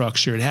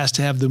infrastructure. It has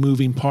to have the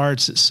moving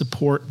parts that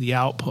support the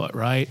output,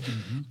 right?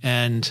 Mm-hmm.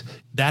 And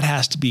that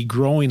has to be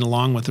growing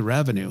along with the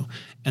revenue.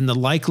 And the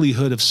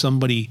likelihood of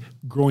somebody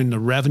growing the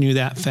revenue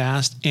that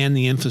fast and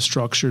the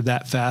infrastructure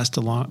that fast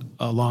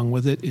along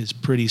with it is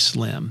pretty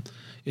slim.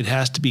 It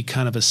has to be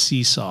kind of a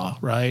seesaw,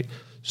 right?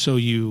 So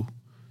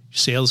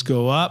sales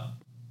go up,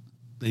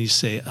 then you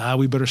say,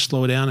 we better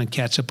slow down and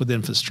catch up with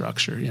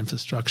infrastructure.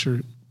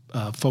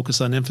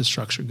 Focus on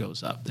infrastructure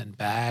goes up, then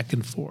back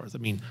and forth. I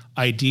mean,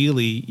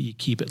 ideally you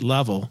keep it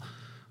level,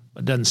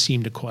 but it doesn't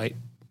seem to quite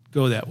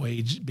go that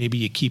way. Maybe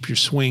you keep your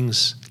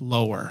swings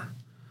lower.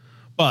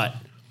 But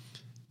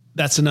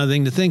that's another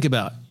thing to think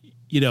about.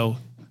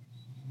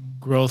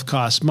 Growth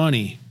costs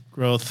money.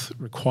 Growth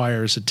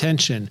requires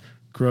attention.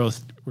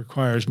 Growth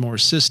requires more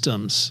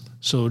systems.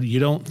 So you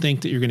don't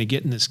think that you're going to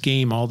get in this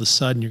game all of a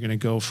sudden you're going to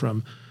go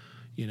from,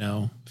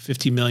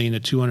 $50 million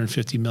to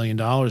 $250 million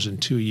in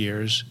 2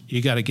 years.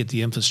 You got to get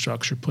the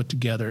infrastructure put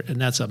together. And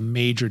that's a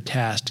major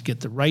task to get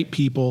the right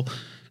people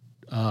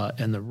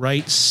and the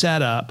right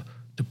setup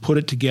to put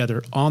it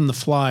together on the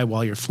fly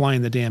while you're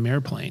flying the damn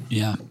airplane.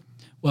 Yeah.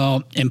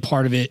 Well, and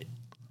part of it,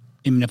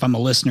 I mean, if I'm a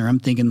listener, I'm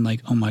thinking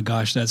like, oh my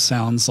gosh, that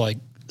sounds like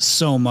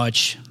so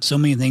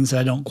many things that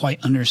I don't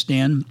quite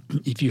understand.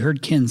 If you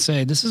heard Ken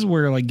say, this is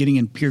where like getting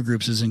in peer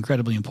groups is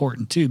incredibly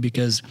important too,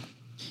 because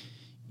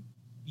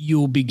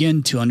you'll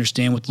begin to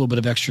understand with a little bit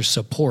of extra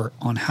support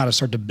on how to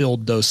start to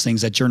build those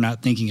things that you're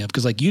not thinking of.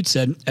 Because like you'd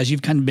said, as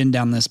you've kind of been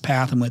down this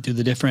path and went through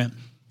the different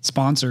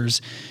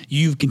sponsors,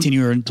 you've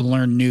continued to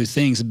learn new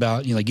things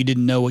about, like you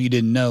didn't know what you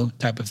didn't know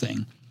type of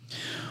thing.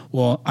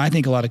 Well, I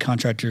think a lot of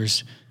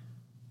contractors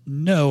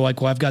know, like,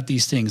 well, I've got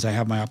these things. I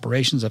have my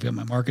operations, I've got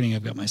my marketing,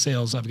 I've got my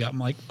sales, I've got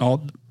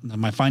all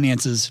my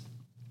finances,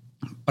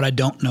 but I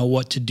don't know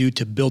what to do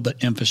to build the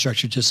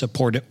infrastructure to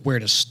support it, where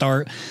to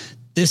start.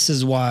 This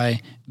is why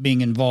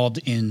being involved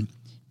in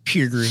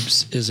peer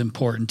groups is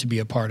important to be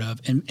a part of.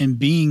 And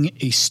being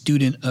a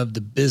student of the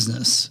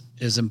business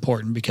is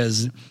important,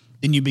 because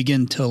then you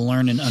begin to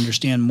learn and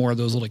understand more of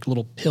those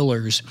little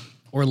pillars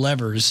or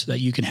levers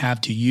that you can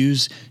have to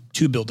use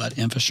to build that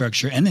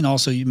infrastructure. And then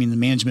also, the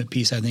management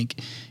piece, I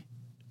think,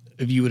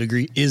 if you would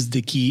agree, is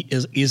the key,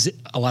 is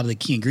a lot of the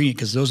key ingredient,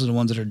 because those are the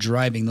ones that are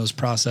driving those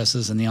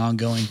processes and the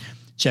ongoing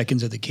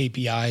check-ins of the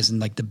KPIs and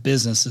like the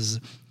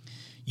businesses.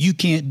 You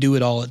can't do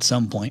it all at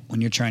some point when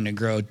you're trying to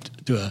grow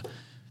to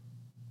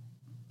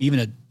even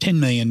a $10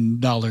 million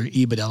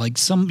EBITDA. Like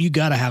you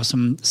got to have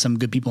some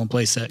good people in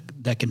place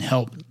that can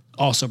help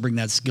also bring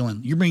that skill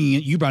in.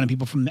 You brought in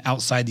people from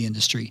outside the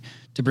industry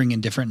to bring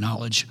in different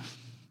knowledge,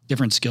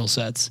 different skill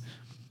sets.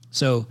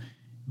 So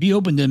be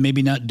open to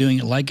maybe not doing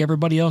it like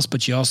everybody else,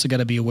 but you also got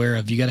to be aware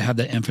of, you got to have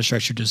that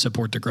infrastructure to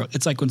support the growth.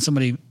 It's like when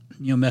somebody,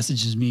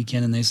 messages me,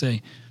 Ken, and they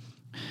say,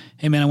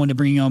 hey man, I want to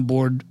bring you on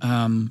board,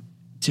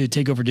 to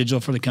take over digital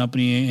for the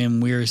company.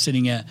 And we're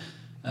sitting at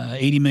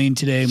 80 million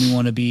today, and we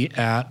want to be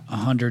at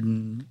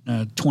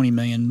 120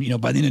 million,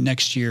 by the end of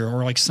next year,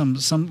 or like some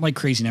like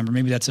crazy number.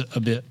 Maybe that's a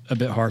bit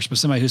harsh, but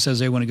somebody who says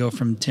they want to go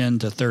from 10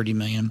 to 30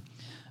 million.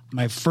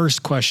 My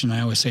first question I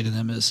always say to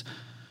them is,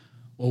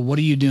 well, what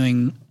are you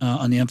doing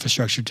on the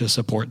infrastructure to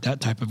support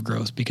that type of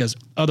growth? Because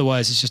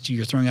otherwise it's just,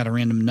 you're throwing out a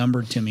random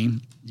number to me.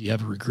 Do you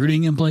have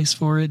recruiting in place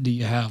for it? Do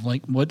you have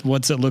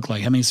what's it look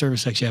like? How many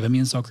service techs you have? How many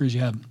install crews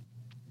you have?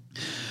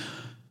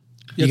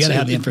 You got to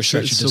have the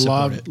infrastructure to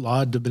support it.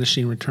 Law of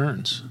diminishing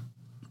returns.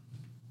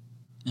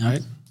 Yeah.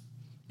 Right.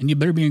 And you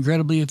better be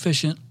incredibly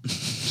efficient.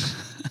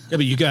 Yeah,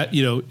 but you got,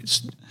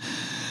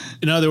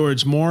 in other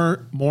words,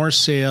 more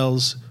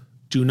sales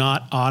do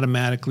not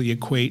automatically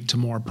equate to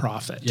more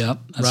profit. Yep.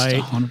 That's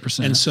right.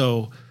 100%. And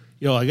so,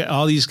 I got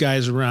all these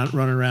guys running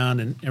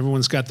around, and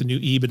everyone's got the new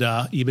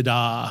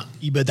EBITDA,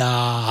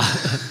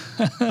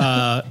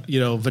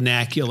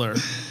 vernacular,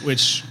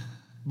 which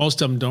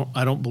most of them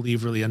I don't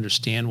believe really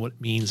understand what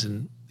it means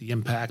and the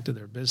impact of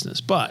their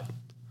business, but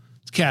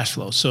it's cash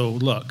flow. So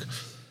look,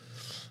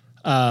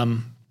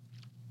 the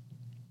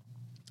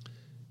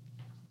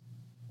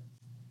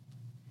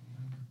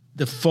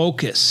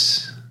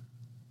focus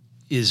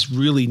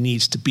really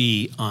needs to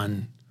be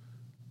on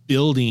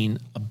building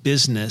a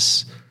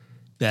business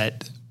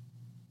that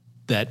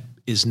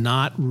is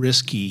not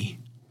risky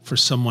for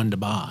someone to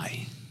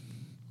buy,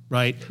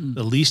 right?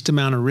 The least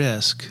amount of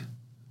risk,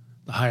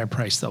 the higher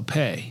price they'll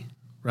pay,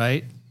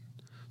 right?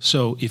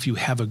 So if you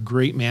have a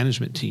great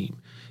management team,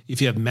 if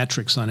you have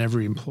metrics on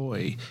every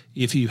employee,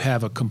 if you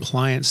have a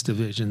compliance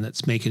division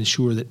that's making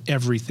sure that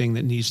everything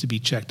that needs to be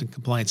checked in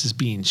compliance is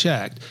being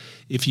checked,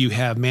 if you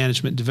have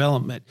management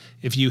development,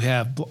 if you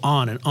have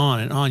on and on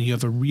and on, you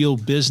have a real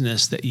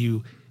business that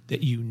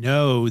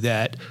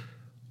that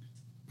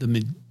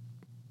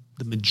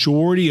the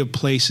majority of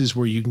places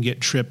where you can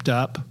get tripped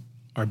up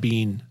are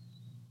being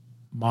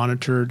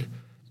monitored,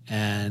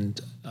 and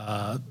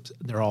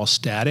they're all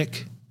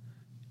static.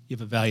 You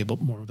have a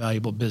more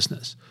valuable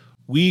business.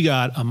 We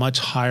got a much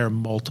higher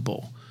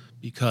multiple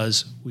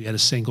because we had a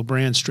single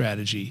brand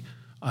strategy.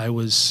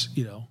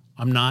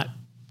 I'm not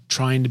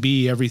trying to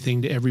be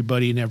everything to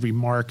everybody in every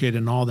market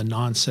and all the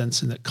nonsense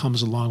that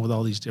comes along with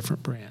all these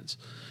different brands.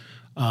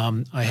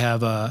 I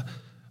have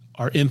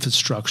our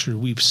infrastructure.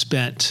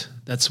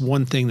 That's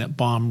one thing that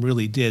BOM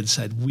really did,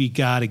 said we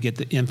got to get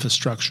the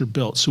infrastructure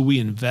built. So we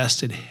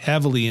invested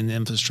heavily in the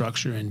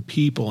infrastructure and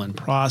people and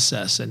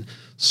process and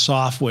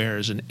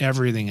softwares and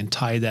everything, and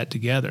tied that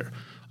together.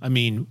 I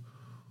mean,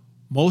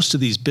 most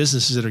of these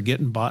businesses that are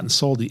getting bought and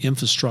sold, the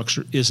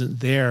infrastructure isn't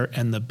there,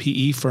 and the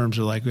PE firms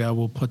are like, yeah,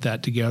 we'll put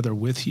that together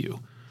with you.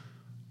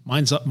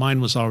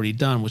 Mine was already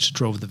done, which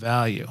drove the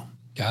value.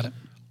 Got it.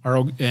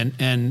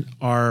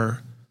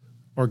 Our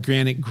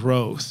organic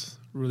growth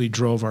really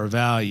drove our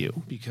value,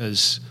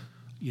 because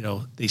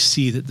they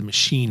see that the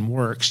machine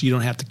works. You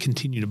don't have to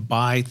continue to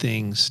buy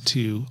things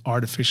to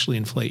artificially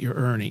inflate your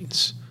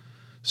earnings.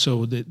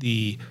 So that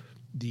the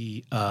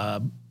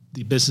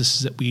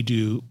businesses that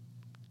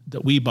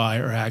we buy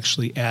are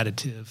actually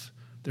additive.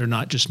 They're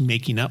not just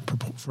making up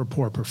for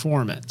poor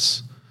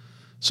performance.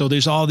 So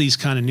there's all these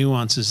kind of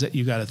nuances that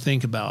you got to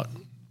think about.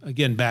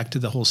 Again, back to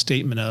the whole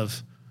statement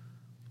of,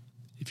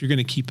 if you're going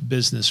to keep a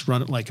business,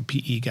 run it like a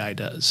PE guy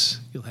does.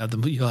 You'll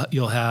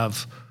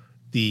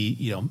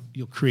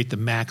create the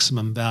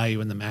maximum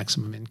value and the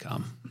maximum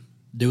income.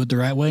 Do it the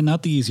right way,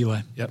 not the easy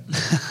way. Yep.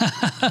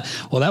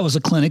 Well, that was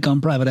a clinic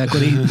on private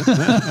equity. You want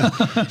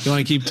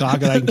to keep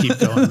talking? I can keep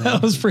going.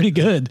 That was pretty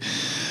good.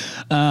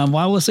 Well,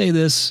 I will say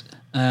this.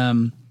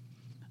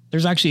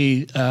 There's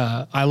actually,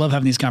 I love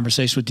having these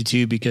conversations with you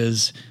too,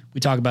 because we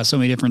talk about so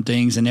many different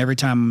things, and every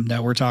time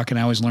that we're talking,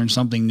 I always learn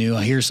something new.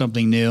 I hear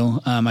something new.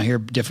 I hear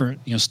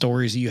different,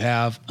 stories that you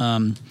have.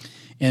 And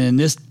in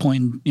this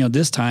point,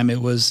 this time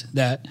it was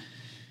that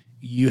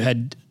you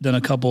had done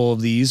a couple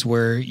of these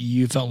where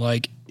you felt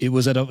like it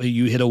was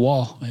you hit a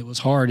wall. It was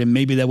hard, and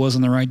maybe that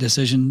wasn't the right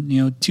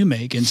decision, to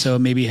make. And so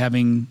maybe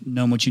having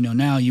known what you know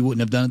now, you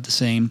wouldn't have done it the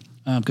same.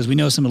 Because we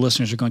know some of the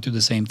listeners are going through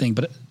the same thing.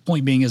 But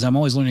point being is I'm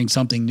always learning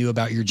something new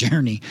about your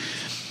journey.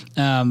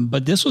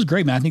 But this was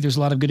great, man. I think there's a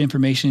lot of good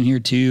information in here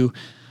too.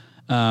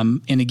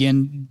 And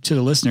again, to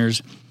the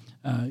listeners,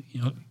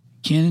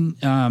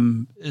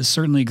 Ken is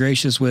certainly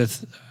gracious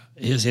with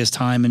his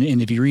time.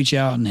 And if you reach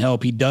out and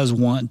help, he does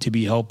want to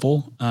be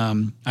helpful.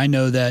 I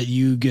know that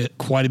you get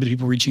quite a bit of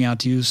people reaching out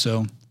to you.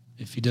 So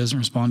if he doesn't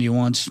respond to you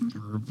once,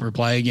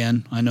 reply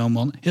again. I know him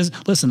well.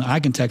 Listen, I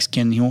can text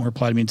Ken. He won't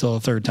reply to me until the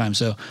third time.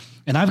 So,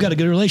 and I've got a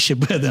good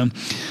relationship with him.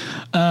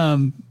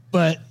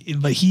 But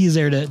he is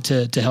there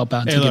to help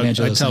out and take advantage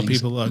of those things. I tell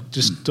people, look,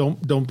 just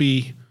don't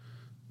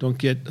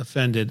get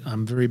offended.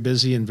 I'm very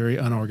busy and very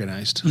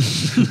unorganized.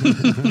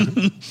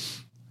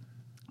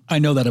 I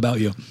know that about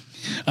you.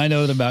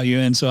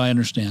 And so I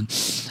understand.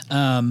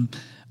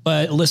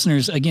 But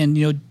listeners, again,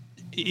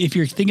 if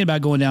you're thinking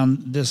about going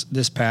down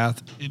this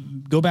path,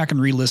 go back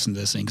and re-listen to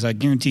this thing, because I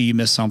guarantee you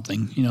missed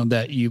something,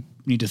 that you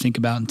need to think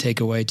about and take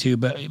away too.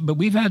 But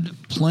we've had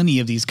plenty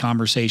of these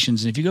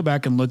conversations, and if you go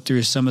back and look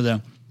through some of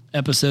the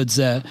episodes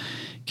that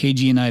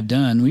KG and I have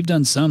done, we've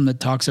done some that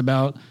talks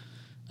about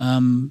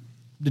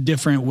the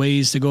different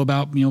ways to go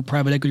about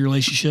private equity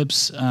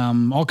relationships,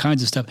 all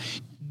kinds of stuff.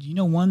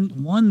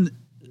 One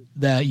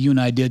that you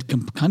and I did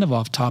kind of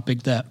off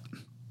topic that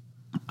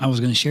I was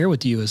going to share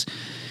with you is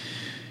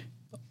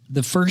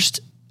the first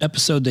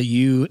episode that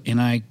you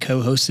and I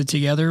co-hosted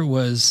together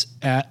was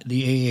at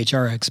the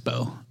AHR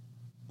Expo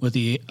with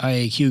the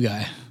IAQ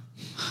guy.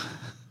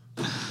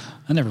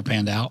 I never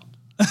panned out.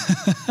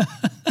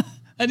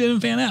 I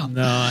didn't pan out.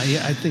 No,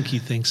 I think he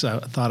thinks I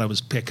thought I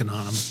was picking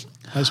on him.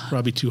 I was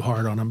probably too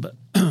hard on him, but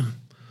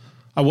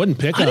I wasn't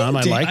picking on him.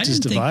 I liked his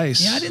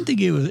device. I didn't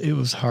think it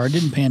was hard.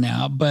 Didn't pan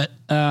out. But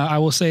I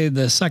will say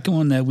the second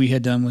one that we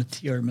had done with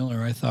T.R.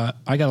 Miller, I thought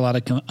I got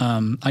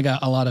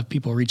a lot of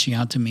people reaching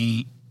out to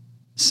me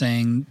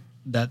saying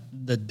that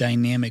the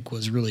dynamic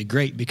was really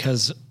great,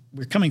 because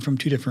we're coming from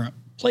two different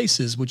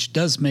places, which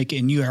does make it,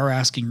 and you are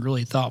asking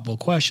really thoughtful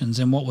questions.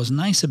 And what was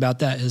nice about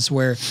that is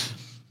where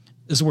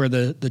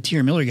the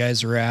T.R. Miller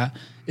guys are at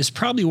is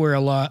probably where a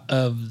lot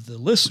of the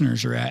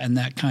listeners are at in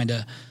that kind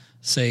of,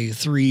 say,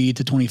 3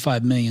 to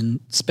 25 million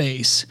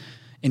space.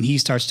 And he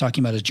starts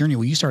talking about his journey.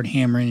 Well, you start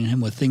hammering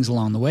him with things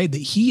along the way that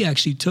he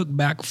actually took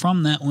back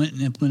from that, went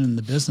and implemented in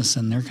the business,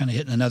 and they're kind of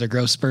hitting another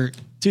growth spurt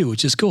too,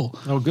 which is cool.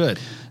 Oh, good.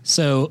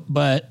 So,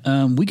 but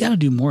we got to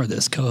do more of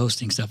this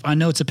co-hosting stuff. I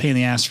know it's a pain in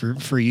the ass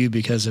for you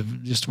because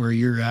of just where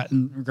you're at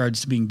in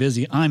regards to being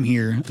busy. I'm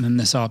here and in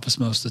this office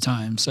most of the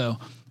time. So,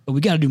 but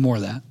we got to do more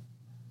of that.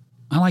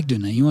 I like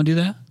doing that. You want to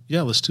do that?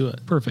 Yeah, let's do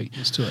it. Perfect.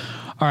 Let's do it.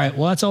 All right.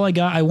 Well, that's all I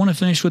got. I want to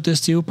finish with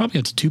this too. We'll probably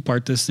have to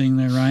two-part this thing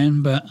there,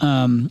 Ryan. But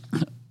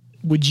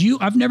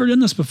I've never done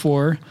this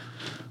before.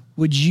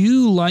 Would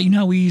you like,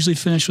 how we usually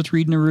finish with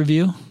reading a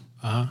review?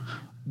 Uh-huh.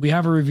 We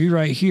have a review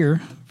right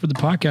here for the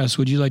podcast.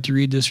 Would you like to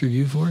read this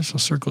review for us? I'll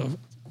circle it.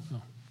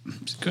 Oh.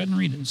 Just go ahead and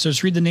read it. So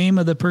just read the name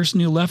of the person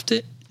who left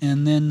it,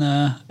 and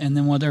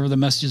then whatever the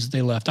messages that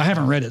they left. I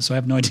haven't read it, so I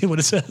have no idea what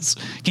it says.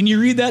 Can you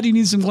read that? Do you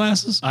need some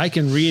glasses? I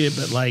can read it,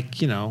 but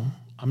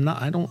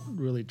I don't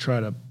really try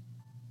to.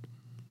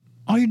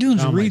 All you're doing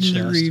is reading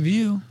the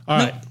review. All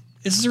right.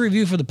 This is a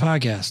review for the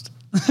podcast.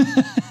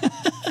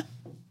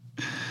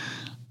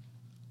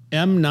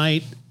 M.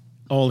 Night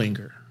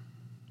Olinger.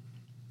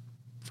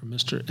 From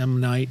Mr. M.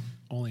 Night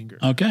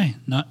Olinger. Okay,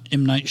 not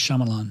M. Night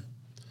Shyamalan.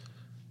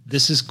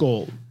 This is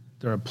gold.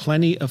 There are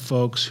plenty of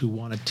folks who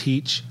want to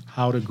teach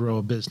how to grow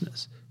a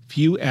business.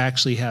 Few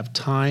actually have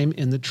time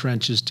in the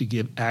trenches to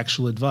give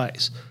actual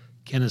advice.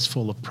 Ken is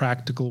full of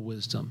practical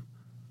wisdom.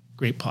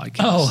 Great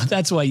podcast. Oh,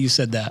 that's why you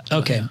said that.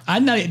 Okay. Yeah. I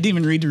didn't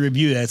even read the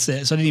review that's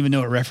it, so I didn't even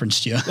know it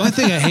referenced you. The only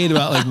thing I hate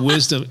about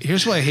wisdom,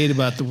 here's what I hate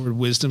about the word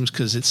wisdom, is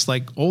because it's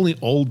like only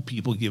old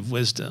people give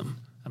wisdom.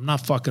 I'm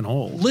not fucking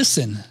old.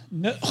 Listen,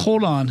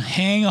 hold on,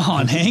 hang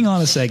on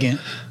a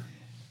second.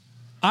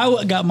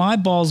 I got my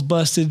balls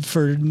busted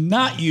for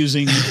not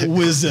using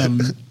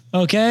wisdom.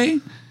 Okay?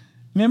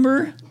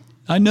 Remember?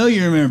 I know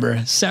you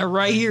remember. Sat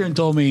right here and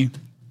told me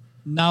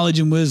knowledge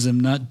and wisdom,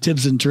 not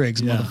tips and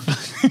tricks. Yeah.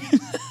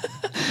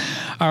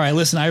 All right,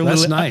 listen.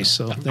 That's nice.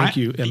 So thank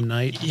you, M.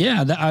 Night.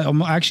 Yeah,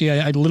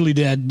 I literally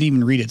didn't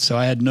even read it, so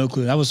I had no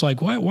clue. I was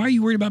like, why are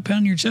you worried about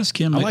pounding your chest,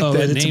 Kim? I like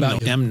that it's name,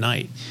 about though, M.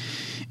 Night.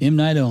 M.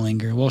 Night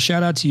Olinger. Well,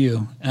 shout out to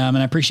you. And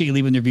I appreciate you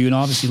leaving the review. And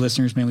obviously,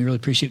 listeners, man, we really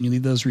appreciate when you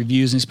leave those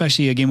reviews. And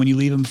especially, again, when you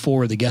leave them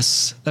for the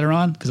guests that are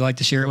on, because I like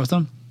to share it with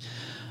them.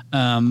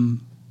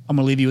 I'm going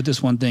to leave you with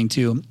this one thing,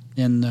 too.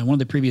 In one of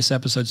the previous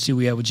episodes, too,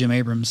 we had with Jim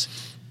Abrams.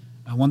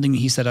 One thing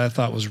he said I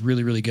thought was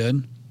really, really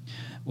good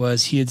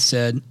was he had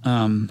said,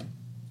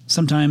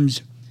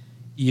 sometimes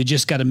you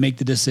just got to make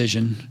the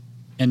decision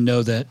and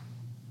know that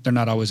they're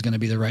not always going to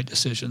be the right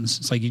decisions.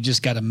 It's like you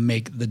just got to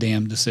make the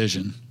damn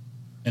decision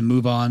and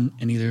move on,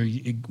 and either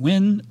you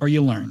win or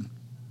you learn.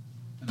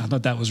 And I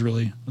thought that was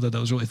really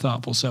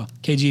thoughtful. So,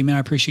 KG, man, I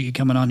appreciate you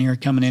coming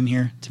in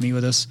here to meet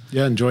with us.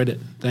 Yeah, enjoyed it.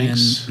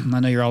 Thanks. And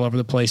I know you're all over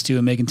the place too,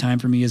 and making time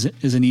for me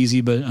isn't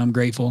easy, but I'm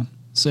grateful.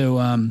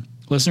 So,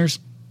 listeners,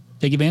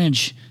 take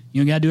advantage.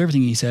 You don't got to do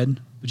everything he said,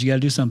 but you got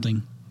to do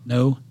something.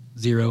 No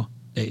 0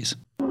 days.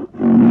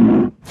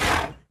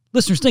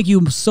 Listeners, thank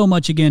you so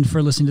much again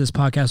for listening to this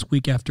podcast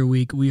week after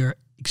week. We are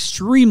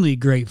extremely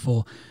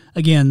grateful.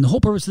 Again, the whole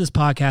purpose of this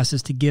podcast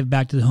is to give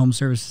back to the home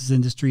services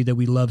industry that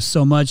we love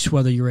so much,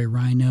 whether you're a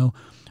rhino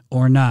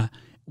or not.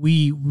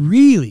 We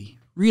really,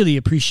 really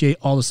appreciate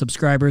all the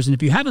subscribers. And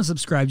if you haven't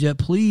subscribed yet,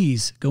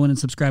 please go in and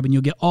subscribe, and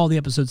you'll get all the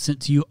episodes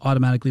sent to you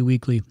automatically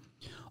weekly.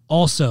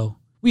 Also,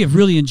 we have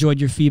really enjoyed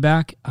your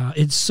feedback.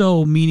 It's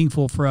so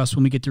meaningful for us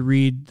when we get to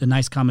read the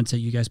nice comments that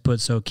you guys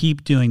put. So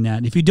keep doing that.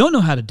 And if you don't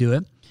know how to do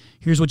it,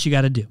 here's what you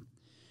got to do.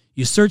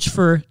 You search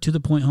for To The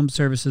Point Home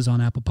Services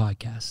on Apple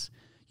Podcasts.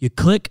 You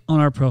click on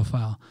our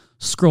profile,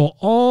 scroll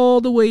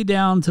all the way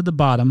down to the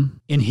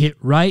bottom, and hit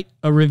write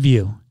a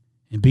review.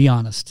 And be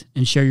honest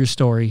and share your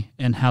story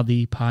and how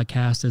the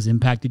podcast has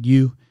impacted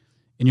you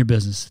and your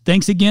business.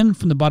 Thanks again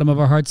from the bottom of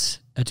our hearts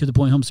at To The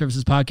Point Home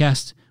Services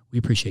Podcast. We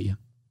appreciate you.